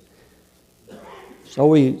doing it.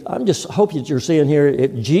 So I just hope that you're seeing here,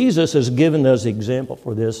 if Jesus has given us example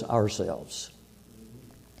for this ourselves.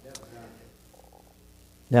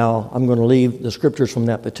 Now, I'm going to leave the scriptures from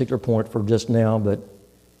that particular point for just now, but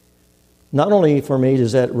not only for me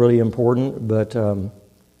is that really important, but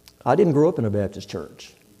I didn't grow up in a Baptist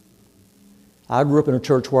church. I grew up in a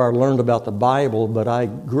church where I learned about the Bible, but I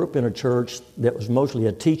grew up in a church that was mostly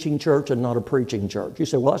a teaching church and not a preaching church. You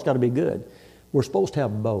say, well, that's got to be good. We're supposed to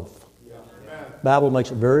have both. The Bible makes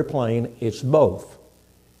it very plain. It's both.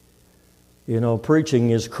 Preaching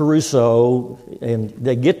is Caruso, and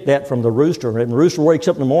they get that from the rooster. And the rooster wakes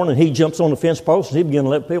up in the morning, he jumps on the fence post, and he begins to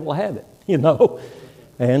let people have it,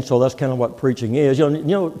 And so that's kind of what preaching is.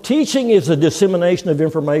 Teaching is a dissemination of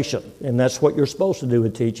information, and that's what you're supposed to do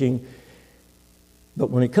with teaching. But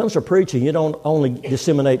when it comes to preaching, you don't only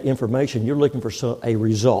disseminate information, you're looking for a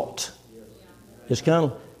result. It's kind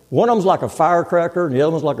of, one of them's like a firecracker, and the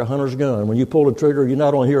other one's like a hunter's gun. When you pull the trigger, you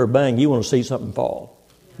not only hear a bang, you want to see something fall.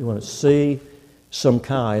 You want to see some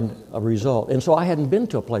kind of result. And so I hadn't been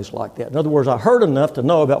to a place like that. In other words, I heard enough to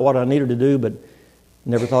know about what I needed to do, but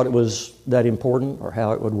never thought it was that important or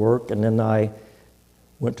how it would work. And then I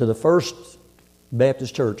went to the first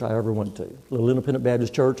Baptist church I ever went to. A little independent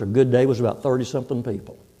Baptist church. A good day was about 30-something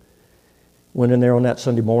people. Went in there on that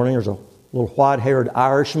Sunday morning. There's a little white-haired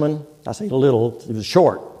Irishman. I say little, he was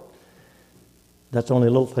short. That's the only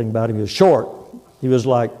little thing about him. He was short. He was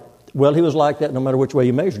like that no matter which way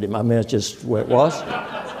you measured him. I mean, it's just what it was.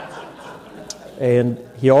 And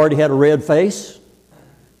he already had a red face.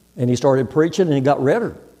 And he started preaching, and he got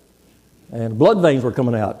redder. And blood veins were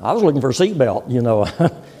coming out. I was looking for a seatbelt,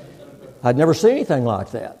 I'd never seen anything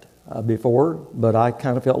like that before, but I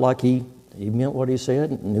kind of felt like he meant what he said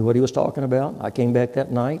and knew what he was talking about. I came back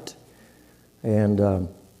that night, and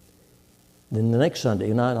then the next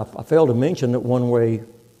Sunday night, I failed to mention that one way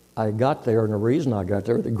I got there, and the reason I got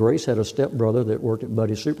there, that Grace had a stepbrother that worked at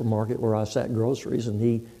Buddy's Supermarket where I sat groceries, and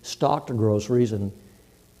he stocked the groceries, and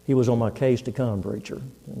he was on my case to come, preacher.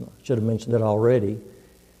 And I should have mentioned that already.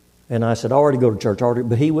 And I said, I already go to church, already.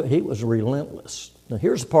 But he was relentless. Now,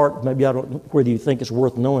 here's the part, maybe I don't know whether you think it's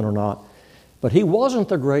worth knowing or not, but he wasn't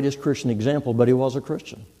the greatest Christian example, but he was a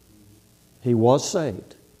Christian. He was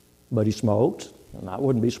saved, but he smoked, and I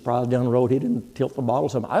wouldn't be surprised down the road he didn't tilt the bottle.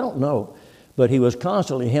 Something I don't know, but he was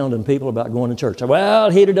constantly hounding people about going to church. Well,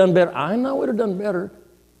 he'd have done better. I know he'd have done better.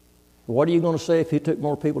 What are you going to say if he took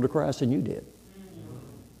more people to Christ than you did?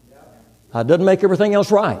 That doesn't make everything else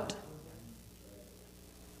right.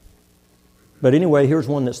 But anyway, here's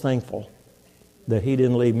one that's thankful that he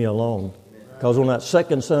didn't leave me alone. Because on that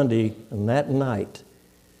second Sunday and that night,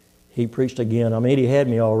 he preached again. I mean, he had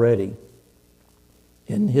me already.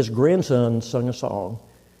 And his grandson sung a song.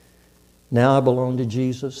 Now I belong to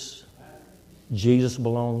Jesus. Jesus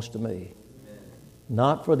belongs to me.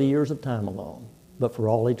 Not for the years of time alone, but for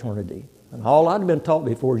all eternity. And all I'd been taught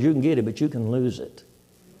before is you can get it, but you can lose it.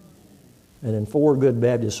 And in 4 good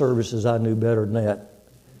Baptist services, I knew better than that.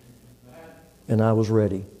 And I was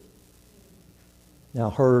ready. Now,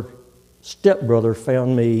 her stepbrother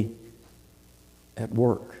found me at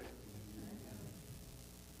work,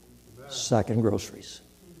 sacking groceries.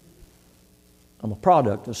 I'm a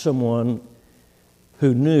product of someone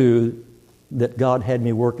who knew that God had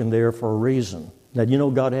me working there for a reason. Now, you know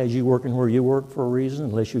God has you working where you work for a reason,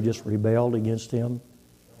 unless you just rebelled against Him.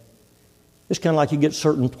 It's kind of like you get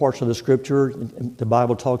certain parts of the Scripture. The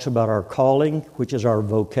Bible talks about our calling, which is our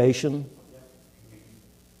vocation.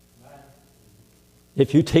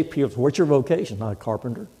 If you take people, what's your vocation? Not a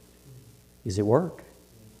carpenter. He's at work.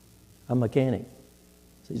 I'm a mechanic.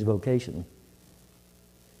 It's his vocation.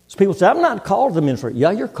 So people say, I'm not called to the ministry.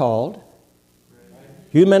 Yeah, you're called.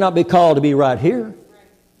 You may not be called to be right here.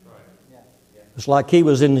 It's like he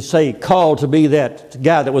was called to be that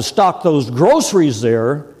guy that would stock those groceries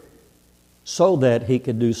there so that he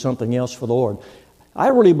could do something else for the Lord. I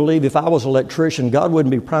really believe if I was an electrician, God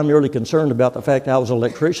wouldn't be primarily concerned about the fact that I was an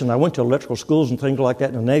electrician. I went to electrical schools and things like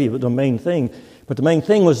that in the Navy, but the main thing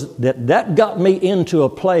was that got me into a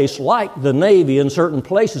place like the Navy in certain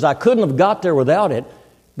places. I couldn't have got there without it,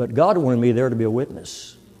 but God wanted me there to be a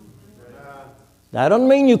witness. That doesn't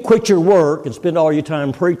mean you quit your work and spend all your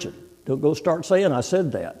time preaching. Don't go start saying I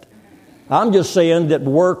said that. I'm just saying that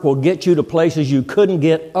work will get you to places you couldn't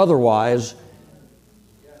get otherwise.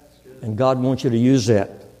 And God wants you to use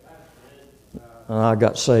that. And I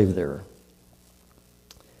got saved there.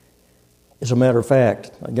 As a matter of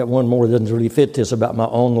fact, I got one more that doesn't really fit this about my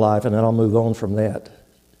own life, and then I'll move on from that.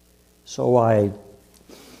 So I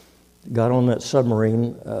got on that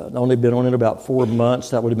submarine. I'd only been on it about 4 months.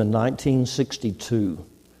 That would have been 1962.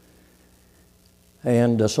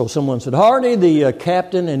 And so someone said, Hardy, the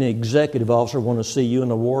captain and the executive officer want to see you in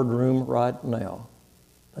the wardroom right now.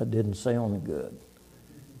 That didn't sound good.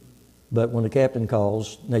 But when the captain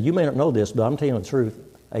calls, now you may not know this, but I'm telling you the truth.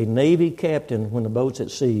 A Navy captain, when the boat's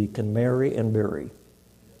at sea, can marry and bury.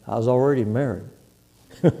 I was already married.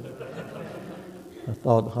 I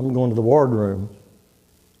thought, I'm going to the wardroom.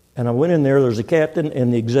 And I went in there, there's a captain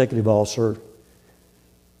and the executive officer.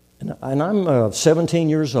 And I'm 17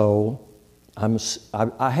 years old.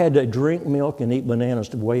 I had to drink milk and eat bananas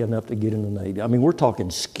to weigh enough to get in the Navy. I mean, we're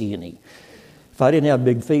talking skinny. If I didn't have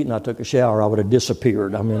big feet and I took a shower, I would have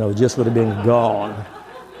disappeared. I mean, I just would have been gone.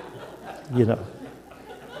 You know.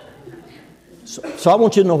 So I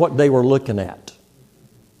want you to know what they were looking at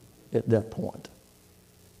that point.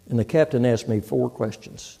 And the captain asked me 4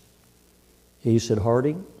 questions. He said,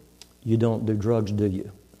 Hardy, you don't do drugs, do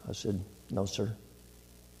you? I said, no, sir.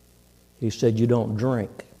 He said, you don't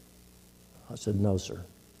drink? I said, no, sir.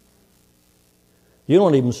 You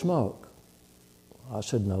don't even smoke? I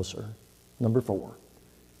said, no, sir. Number 4,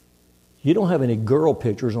 you don't have any girl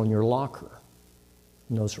pictures on your locker?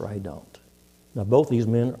 No, sir, I don't. Now, both these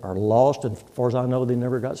men are lost, and as far as I know, they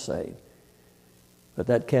never got saved. But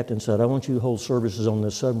that captain said, I want you to hold services on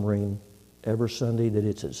this submarine every Sunday that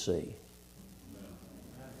it's at sea.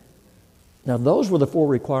 Now, those were the 4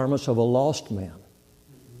 requirements of a lost man.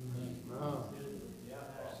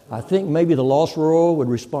 I think maybe the lost world would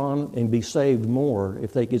respond and be saved more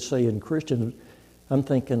if they could say in Christian, I'm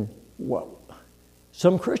thinking, well,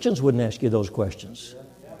 some Christians wouldn't ask you those questions.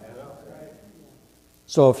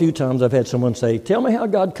 So a few times I've had someone say, tell me how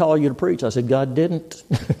God called you to preach. I said, God didn't.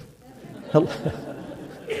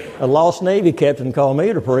 A lost Navy captain called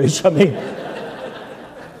me to preach. I mean,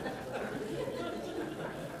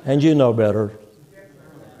 and you know better.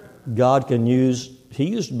 God can He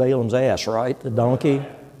used Balaam's ass, right? The donkey.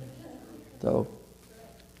 So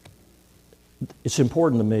it's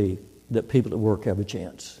important to me that people at work have a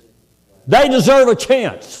chance. They deserve a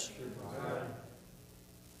chance.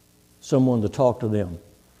 someone to talk to them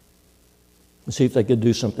and see if they could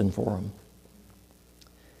do something for them.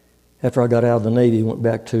 After I got out of the Navy, I went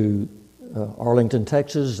back to Arlington,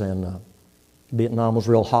 Texas, and Vietnam was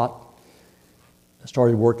real hot. I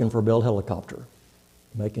started working for Bell Helicopter,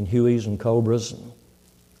 making Hueys and Cobras and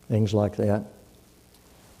things like that.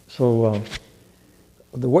 So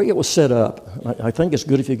the way it was set up, I think it's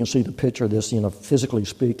good if you can see the picture of this, physically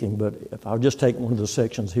speaking, but if I'll just take one of the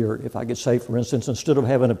sections here, if I could say, for instance, instead of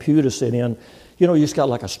having a pew to sit in, you just got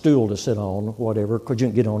like a stool to sit on, whatever, because you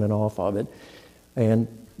can get on and off of it. And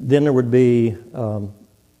then there would be,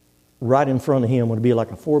 right in front of him would be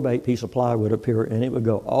like a 4x8 piece of plywood up here, and it would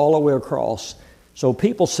go all the way across. So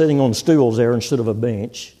people sitting on stools there instead of a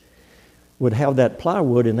bench would have that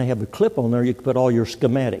plywood, and they have the clip on there. You could put all your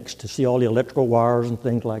schematics to see all the electrical wires and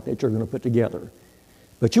things like that you're going to put together.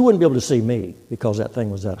 But you wouldn't be able to see me because that thing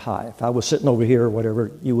was that high. If I was sitting over here or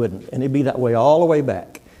whatever, you wouldn't. And it'd be that way all the way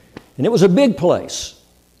back. And it was a big place.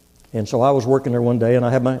 And so I was working there one day, and I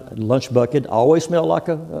had my lunch bucket. Always smelled like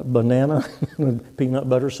a banana, peanut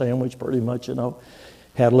butter sandwich, pretty much,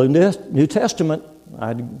 Had a little New Testament.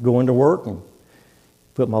 I'd go into work and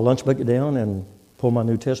put my lunch bucket down and pull my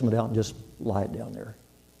New Testament out and just lie it down there.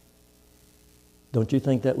 Don't you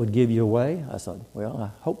think that would give you away? I thought, well,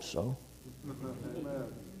 I hope so.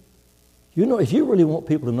 If you really want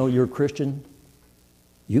people to know you're a Christian,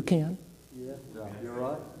 you can. Yeah, you're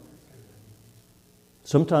right.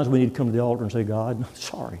 Sometimes we need to come to the altar and say, God, I'm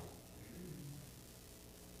sorry.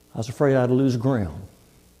 I was afraid I'd lose ground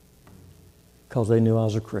because they knew I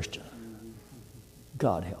was a Christian.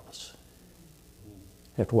 God help us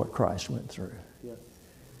after what Christ went through. Yeah.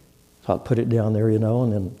 So I'd put it down there,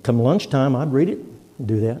 and then come lunchtime, I'd read it and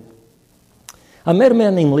do that. I met a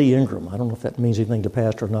man named Lee Ingram. I don't know if that means anything to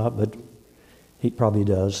Pastor or not, but he probably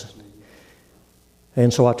does.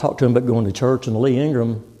 And so I talked to him about going to church, and Lee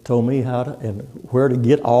Ingram told me how to and where to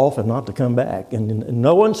get off and not to come back, and in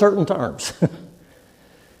no uncertain terms.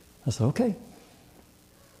 I said, okay.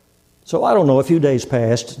 So I don't know, a few days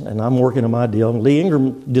passed, and I'm working on my deal. Lee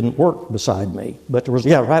Ingram didn't work beside me, but there was,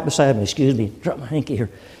 right beside me, drop my hanky here.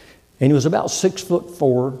 And he was about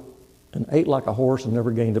 6'4" and ate like a horse and never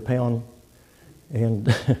gained a pound. And,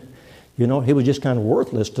 he was just kind of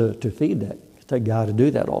worthless to feed that guy to do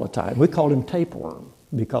that all the time. We called him tapeworm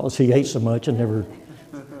because he ate so much and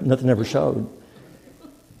nothing ever showed.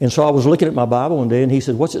 And so I was looking at my Bible one day, and he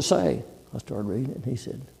said, what's it say? I started reading it,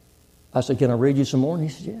 and I said, can I read you some more? And he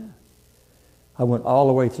said, yeah. I went all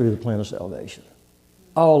the way through the plan of salvation.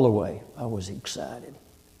 All the way. I was excited.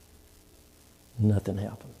 Nothing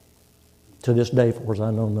happened. To this day, for as I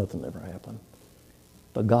know, nothing ever happened.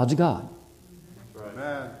 But God's God.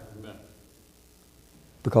 Amen.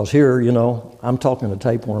 Because here, I'm talking to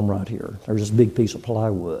tapeworm right here. There's this big piece of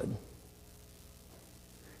plywood.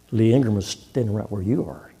 Lee Ingram was standing right where you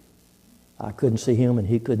are. I couldn't see him, and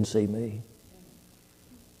he couldn't see me.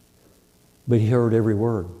 But he heard every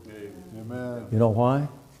word. Amen. You know why?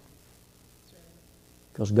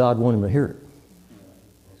 Because God wanted him to hear it.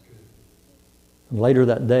 And later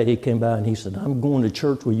that day, he came by and he said, I'm going to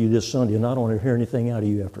church with you this Sunday, and I don't want to hear anything out of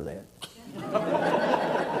you after that.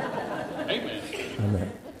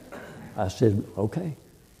 Amen. I said, okay.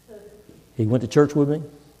 He went to church with me.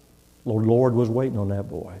 Lord was waiting on that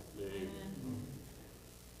boy.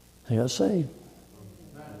 He got saved.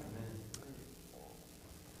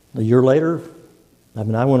 A year later, I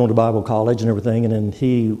went on to Bible college and everything, and then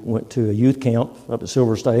he went to a youth camp up at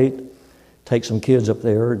Silver State, take some kids up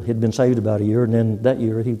there. He'd been saved about a year, and then that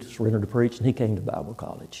year he surrendered to preach, and he came to Bible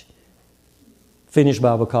college. Finished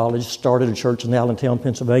Bible college, started a church in Allentown,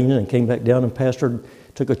 Pennsylvania, and came back down and pastored,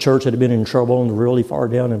 took a church that had been in trouble and really far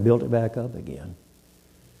down and built it back up again.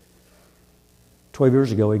 12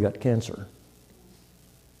 years ago, he got cancer.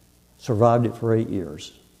 Survived it for 8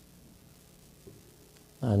 years.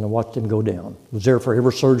 And I watched him go down. Was there for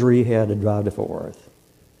every surgery he had to drive to Fort Worth.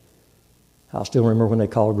 I still remember when they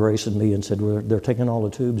called Grace and me and said, well, they're taking all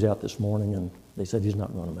the tubes out this morning, and they said he's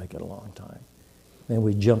not going to make it a long time. And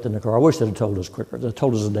we jumped in the car. I wish they'd have told us quicker. They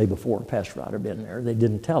told us the day before Pastor Ryder had been there. They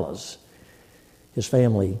didn't tell us. His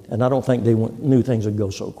family, and I don't think they knew things would go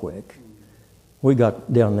so quick. We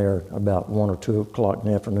got down there about 1 or 2 o'clock in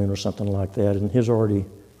the afternoon or something like that, and he's already,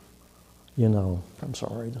 I'm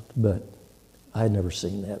sorry, but I had never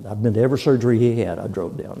seen that. I've been to every surgery he had. I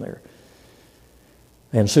drove down there.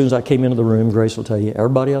 And as soon as I came into the room, Grace will tell you,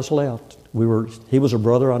 everybody else left. He was a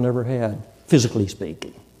brother I never had, physically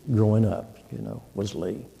speaking, growing up, was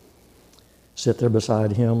Lee. Sit there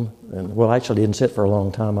beside him, and actually didn't sit for a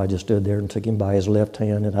long time. I just stood there and took him by his left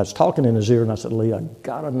hand, and I was talking in his ear, and I said, Lee, I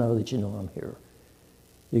got to know that you know I'm here.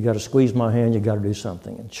 You got to squeeze my hand, you got to do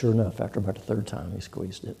something. And sure enough, after about the third time, he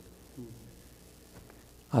squeezed it.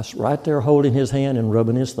 I was right there holding his hand and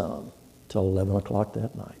rubbing his thumb till 11 o'clock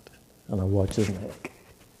that night. And I watched his neck.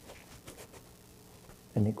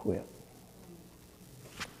 And he quit.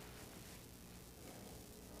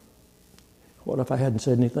 What if I hadn't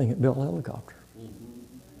said anything at Bell Helicopter?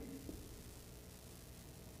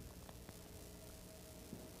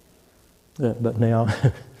 But now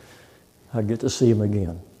I get to see him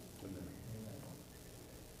again.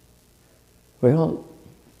 Well,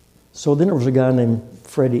 so then there was a guy named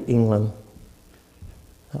Freddie England.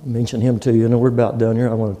 I'll mention him to you. And we're about done here.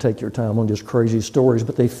 I want to take your time on just crazy stories,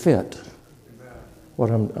 but they fit what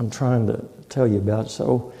I'm trying to tell you about.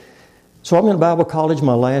 So I'm in Bible college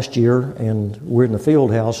my last year, and we're in the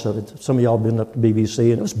field house. So some of y'all have been up to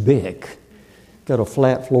BBC, and it was big. Got a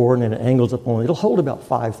flat floor, and then it angles up on it. It'll hold about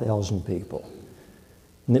 5,000 people.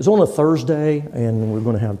 And it's on a Thursday, and we're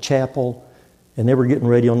going to have chapel. And they were getting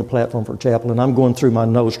ready on the platform for chapel, and I'm going through my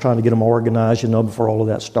notes trying to get them organized, before all of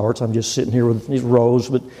that starts. I'm just sitting here with these rows,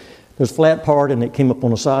 but there's a flat part, and it came up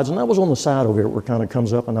on the sides, and I was on the side over here where it kind of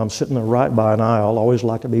comes up, and I'm sitting there right by an aisle. I always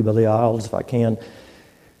like to be by the aisles if I can.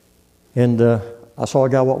 And I saw a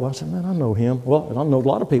guy walk by, I said, man, I know him. Well, and I know a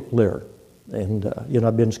lot of people there. And,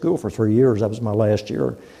 I've been in school for 3 years. That was my last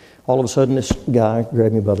year. All of a sudden, this guy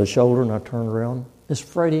grabbed me by the shoulder, and I turned around. It's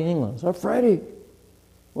Freddie England. I said, Freddie,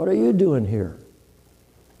 what are you doing here?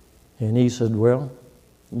 And he said, well,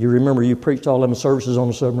 you remember you preached all them services on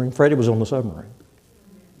the submarine? Freddie was on the submarine.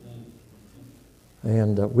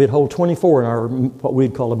 And we'd hold 24 in our, what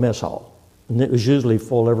we'd call a mess hall. And it was usually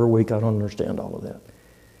full every week. I don't understand all of that.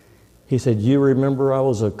 He said, you remember I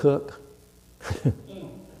was a cook?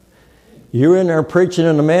 You were in there preaching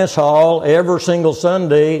in the mess hall every single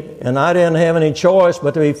Sunday, and I didn't have any choice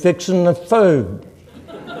but to be fixing the food.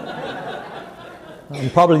 I'm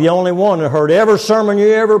probably the only one that heard every sermon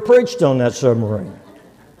you ever preached on that submarine.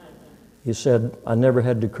 He said, I never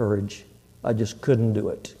had the courage. I just couldn't do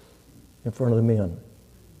it in front of the men.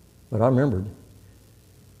 But I remembered.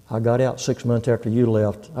 I got out 6 months after you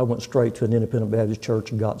left. I went straight to an independent Baptist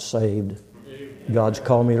church and got saved. God's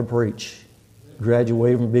called me to preach.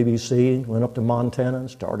 Graduated from BBC, went up to Montana and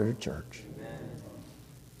started a church.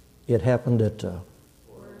 It happened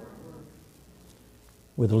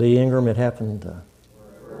with Lee Ingram. It happened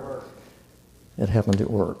at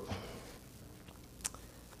work.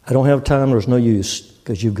 I don't have time. There's no use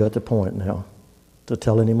because you've got the point now to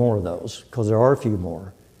tell any more of those because there are a few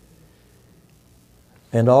more.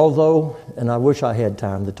 And I wish I had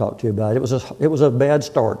time to talk to you about it. It was a bad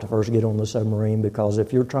start to first get on the submarine because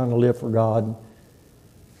if you're trying to live for God,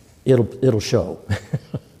 it'll show.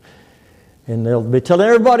 And they'll be telling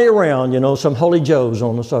everybody around, some holy Joes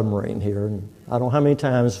on the submarine here. And I don't know how many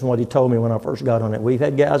times from what he told me when I first got on it. We've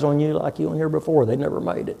had guys on here before. They never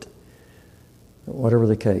made it. Whatever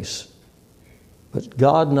the case. But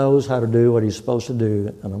God knows how to do what He's supposed to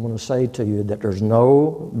do. And I'm going to say to you that there's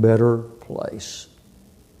no better place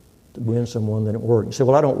to win someone than at work. You say,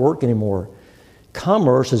 well, I don't work anymore.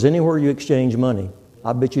 Commerce is anywhere you exchange money.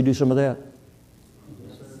 I bet you do some of that.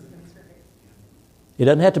 It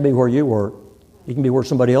doesn't have to be where you work. It can be where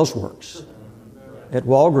somebody else works. At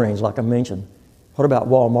Walgreens, like I mentioned. What about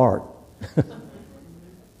Walmart?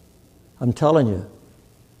 I'm telling you,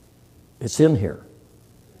 it's in here.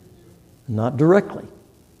 Not directly,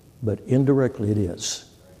 but indirectly it is.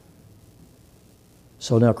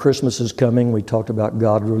 So now Christmas is coming. We talked about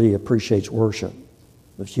God really appreciates worship.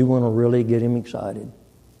 If you want to really get Him excited,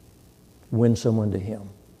 win someone to Him.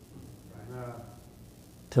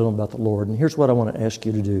 Tell them about the Lord. And here's what I want to ask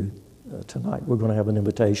you to do tonight. We're going to have an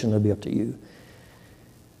invitation. It'll be up to you.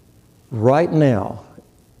 Right now,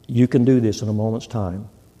 you can do this in a moment's time.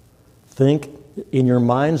 Think in your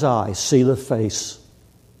mind's eye, see the face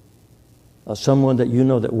of someone that you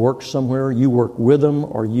know that works somewhere. You work with them,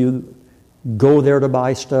 or you go there to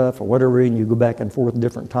buy stuff, or whatever, and you go back and forth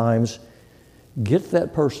different times. Get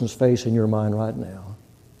that person's face in your mind right now.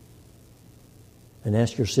 And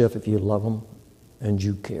ask yourself if you love them and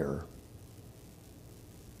you care.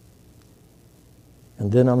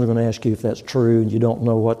 And then I'm going to ask you if that's true and you don't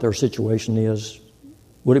know what their situation is.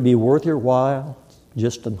 Would it be worth your while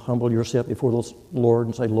just to humble yourself before the Lord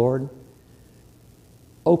and say, Lord,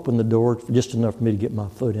 open the door for just enough for me to get my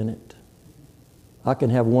foot in it. I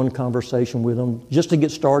can have one conversation with them just to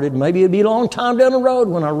get started. Maybe it'd be a long time down the road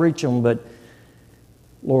when I reach them, but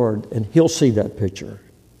Lord, and He'll see that picture.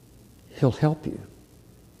 He'll help you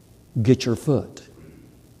get your foot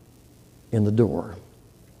in the door.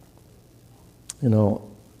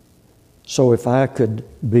 So if I could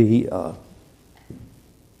be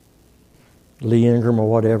Lee Ingram or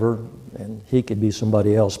whatever, and he could be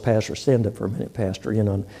somebody else. Pastor, stand up for a minute, Pastor. You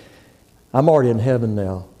know, I'm already in heaven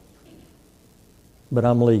now, but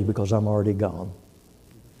I'm Lee because I'm already gone.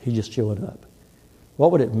 He just showed up.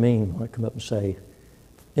 What would it mean when I come up and say,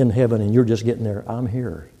 in heaven, and you're just getting there, I'm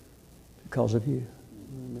here because of you?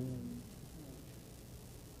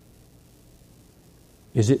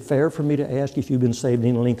 Is it fair for me to ask, if you've been saved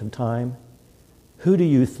any length of time, who do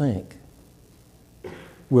you think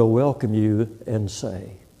will welcome you and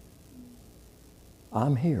say,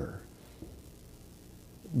 I'm here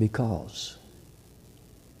because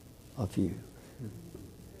of you?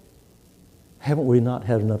 Haven't we not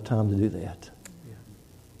had enough time to do that?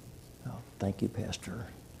 Oh, thank you, Pastor.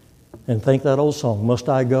 And think that old song, must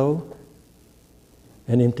I go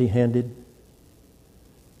and empty-handed?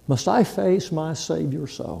 Must I face my Savior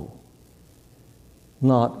so?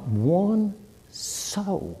 Not one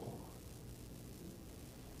soul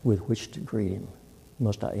with which to greet Him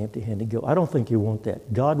must I empty-handed go. I don't think you want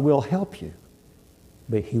that. God will help you,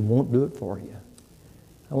 but He won't do it for you.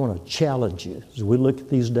 I want to challenge you as we look at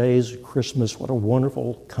these days, Christmas, what a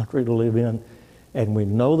wonderful country to live in, and we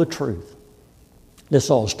know the truth. Let's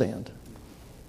all stand.